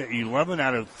 Cecilia 11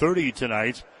 out of 30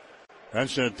 tonight.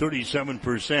 That's at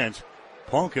 37%.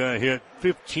 Ponca hit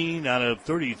 15 out of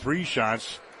 33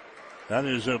 shots. That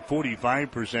is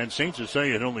 45%. St.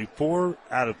 Cecilia hit only 4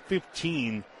 out of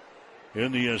 15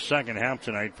 in the second half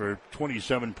tonight for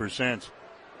 27%.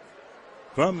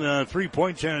 From the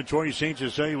three-point territory, St.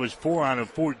 Cecilia was 4 out of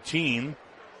 14.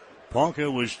 Ponca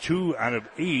was 2 out of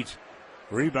 8.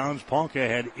 Rebounds, Ponca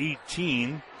had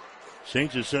 18.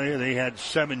 St. Cecilia, they had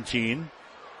 17.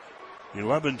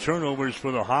 11 turnovers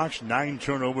for the Hawks, 9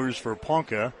 turnovers for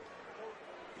Ponca.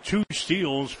 2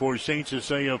 steals for St.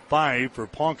 Cecilia, 5 for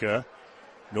Ponca.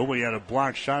 Nobody had a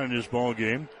block shot in this ball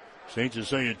game. St.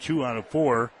 Cecilia 2 out of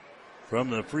 4 from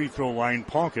the free throw line.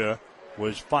 Ponca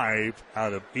was 5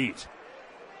 out of 8.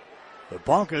 But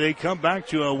Ponca, they come back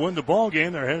to win the ball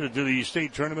game. They're headed to the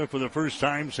state tournament for the first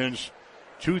time since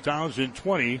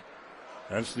 2020.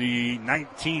 That's the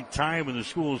 19th time in the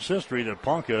school's history that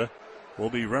Ponca will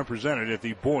be represented at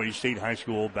the boys state high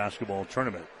school basketball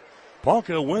tournament.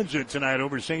 Ponca wins it tonight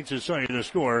over St. Cecilia. The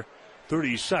score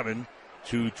 37-28.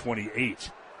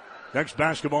 Next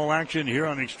basketball action here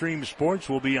on Extreme Sports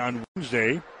will be on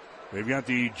Wednesday. We've got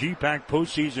the GPAC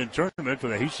postseason tournament for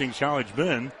the Hastings College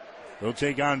men. They'll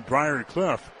take on Briar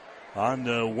Cliff on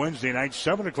Wednesday night,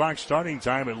 7 o'clock starting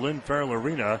time at Lynn Farrell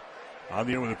Arena. On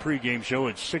the air with a pregame show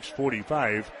at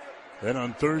 6:45. Then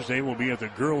on Thursday, we'll be at the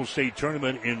Girls State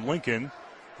Tournament in Lincoln.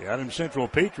 The Adams Central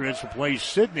Patriots will play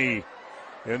Sydney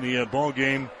in the ball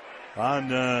game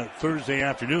on Thursday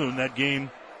afternoon. That game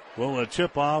will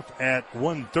tip off at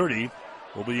 1:30.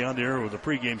 We'll be on the air with a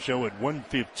pregame show at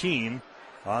 1:15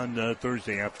 on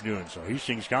Thursday afternoon. So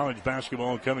Hastings College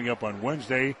basketball coming up on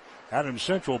Wednesday. Adams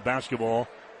Central basketball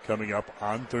coming up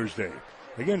on Thursday.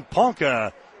 Again,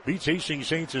 Ponca beats Hastings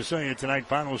St. Cecilia tonight.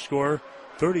 Final score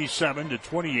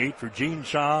 37-28 for Gene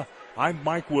Shaw. I'm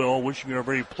Mike Will, wishing you a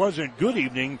very pleasant good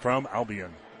evening from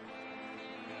Albion.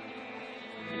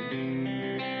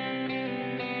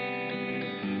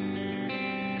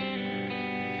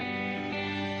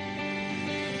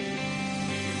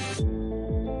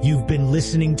 You've been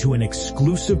listening to an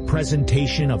exclusive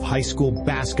presentation of high school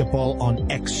basketball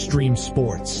on Extreme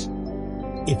Sports.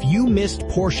 If you missed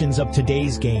portions of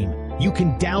today's game, you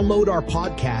can download our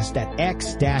podcast at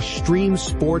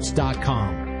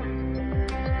x-streamsports.com.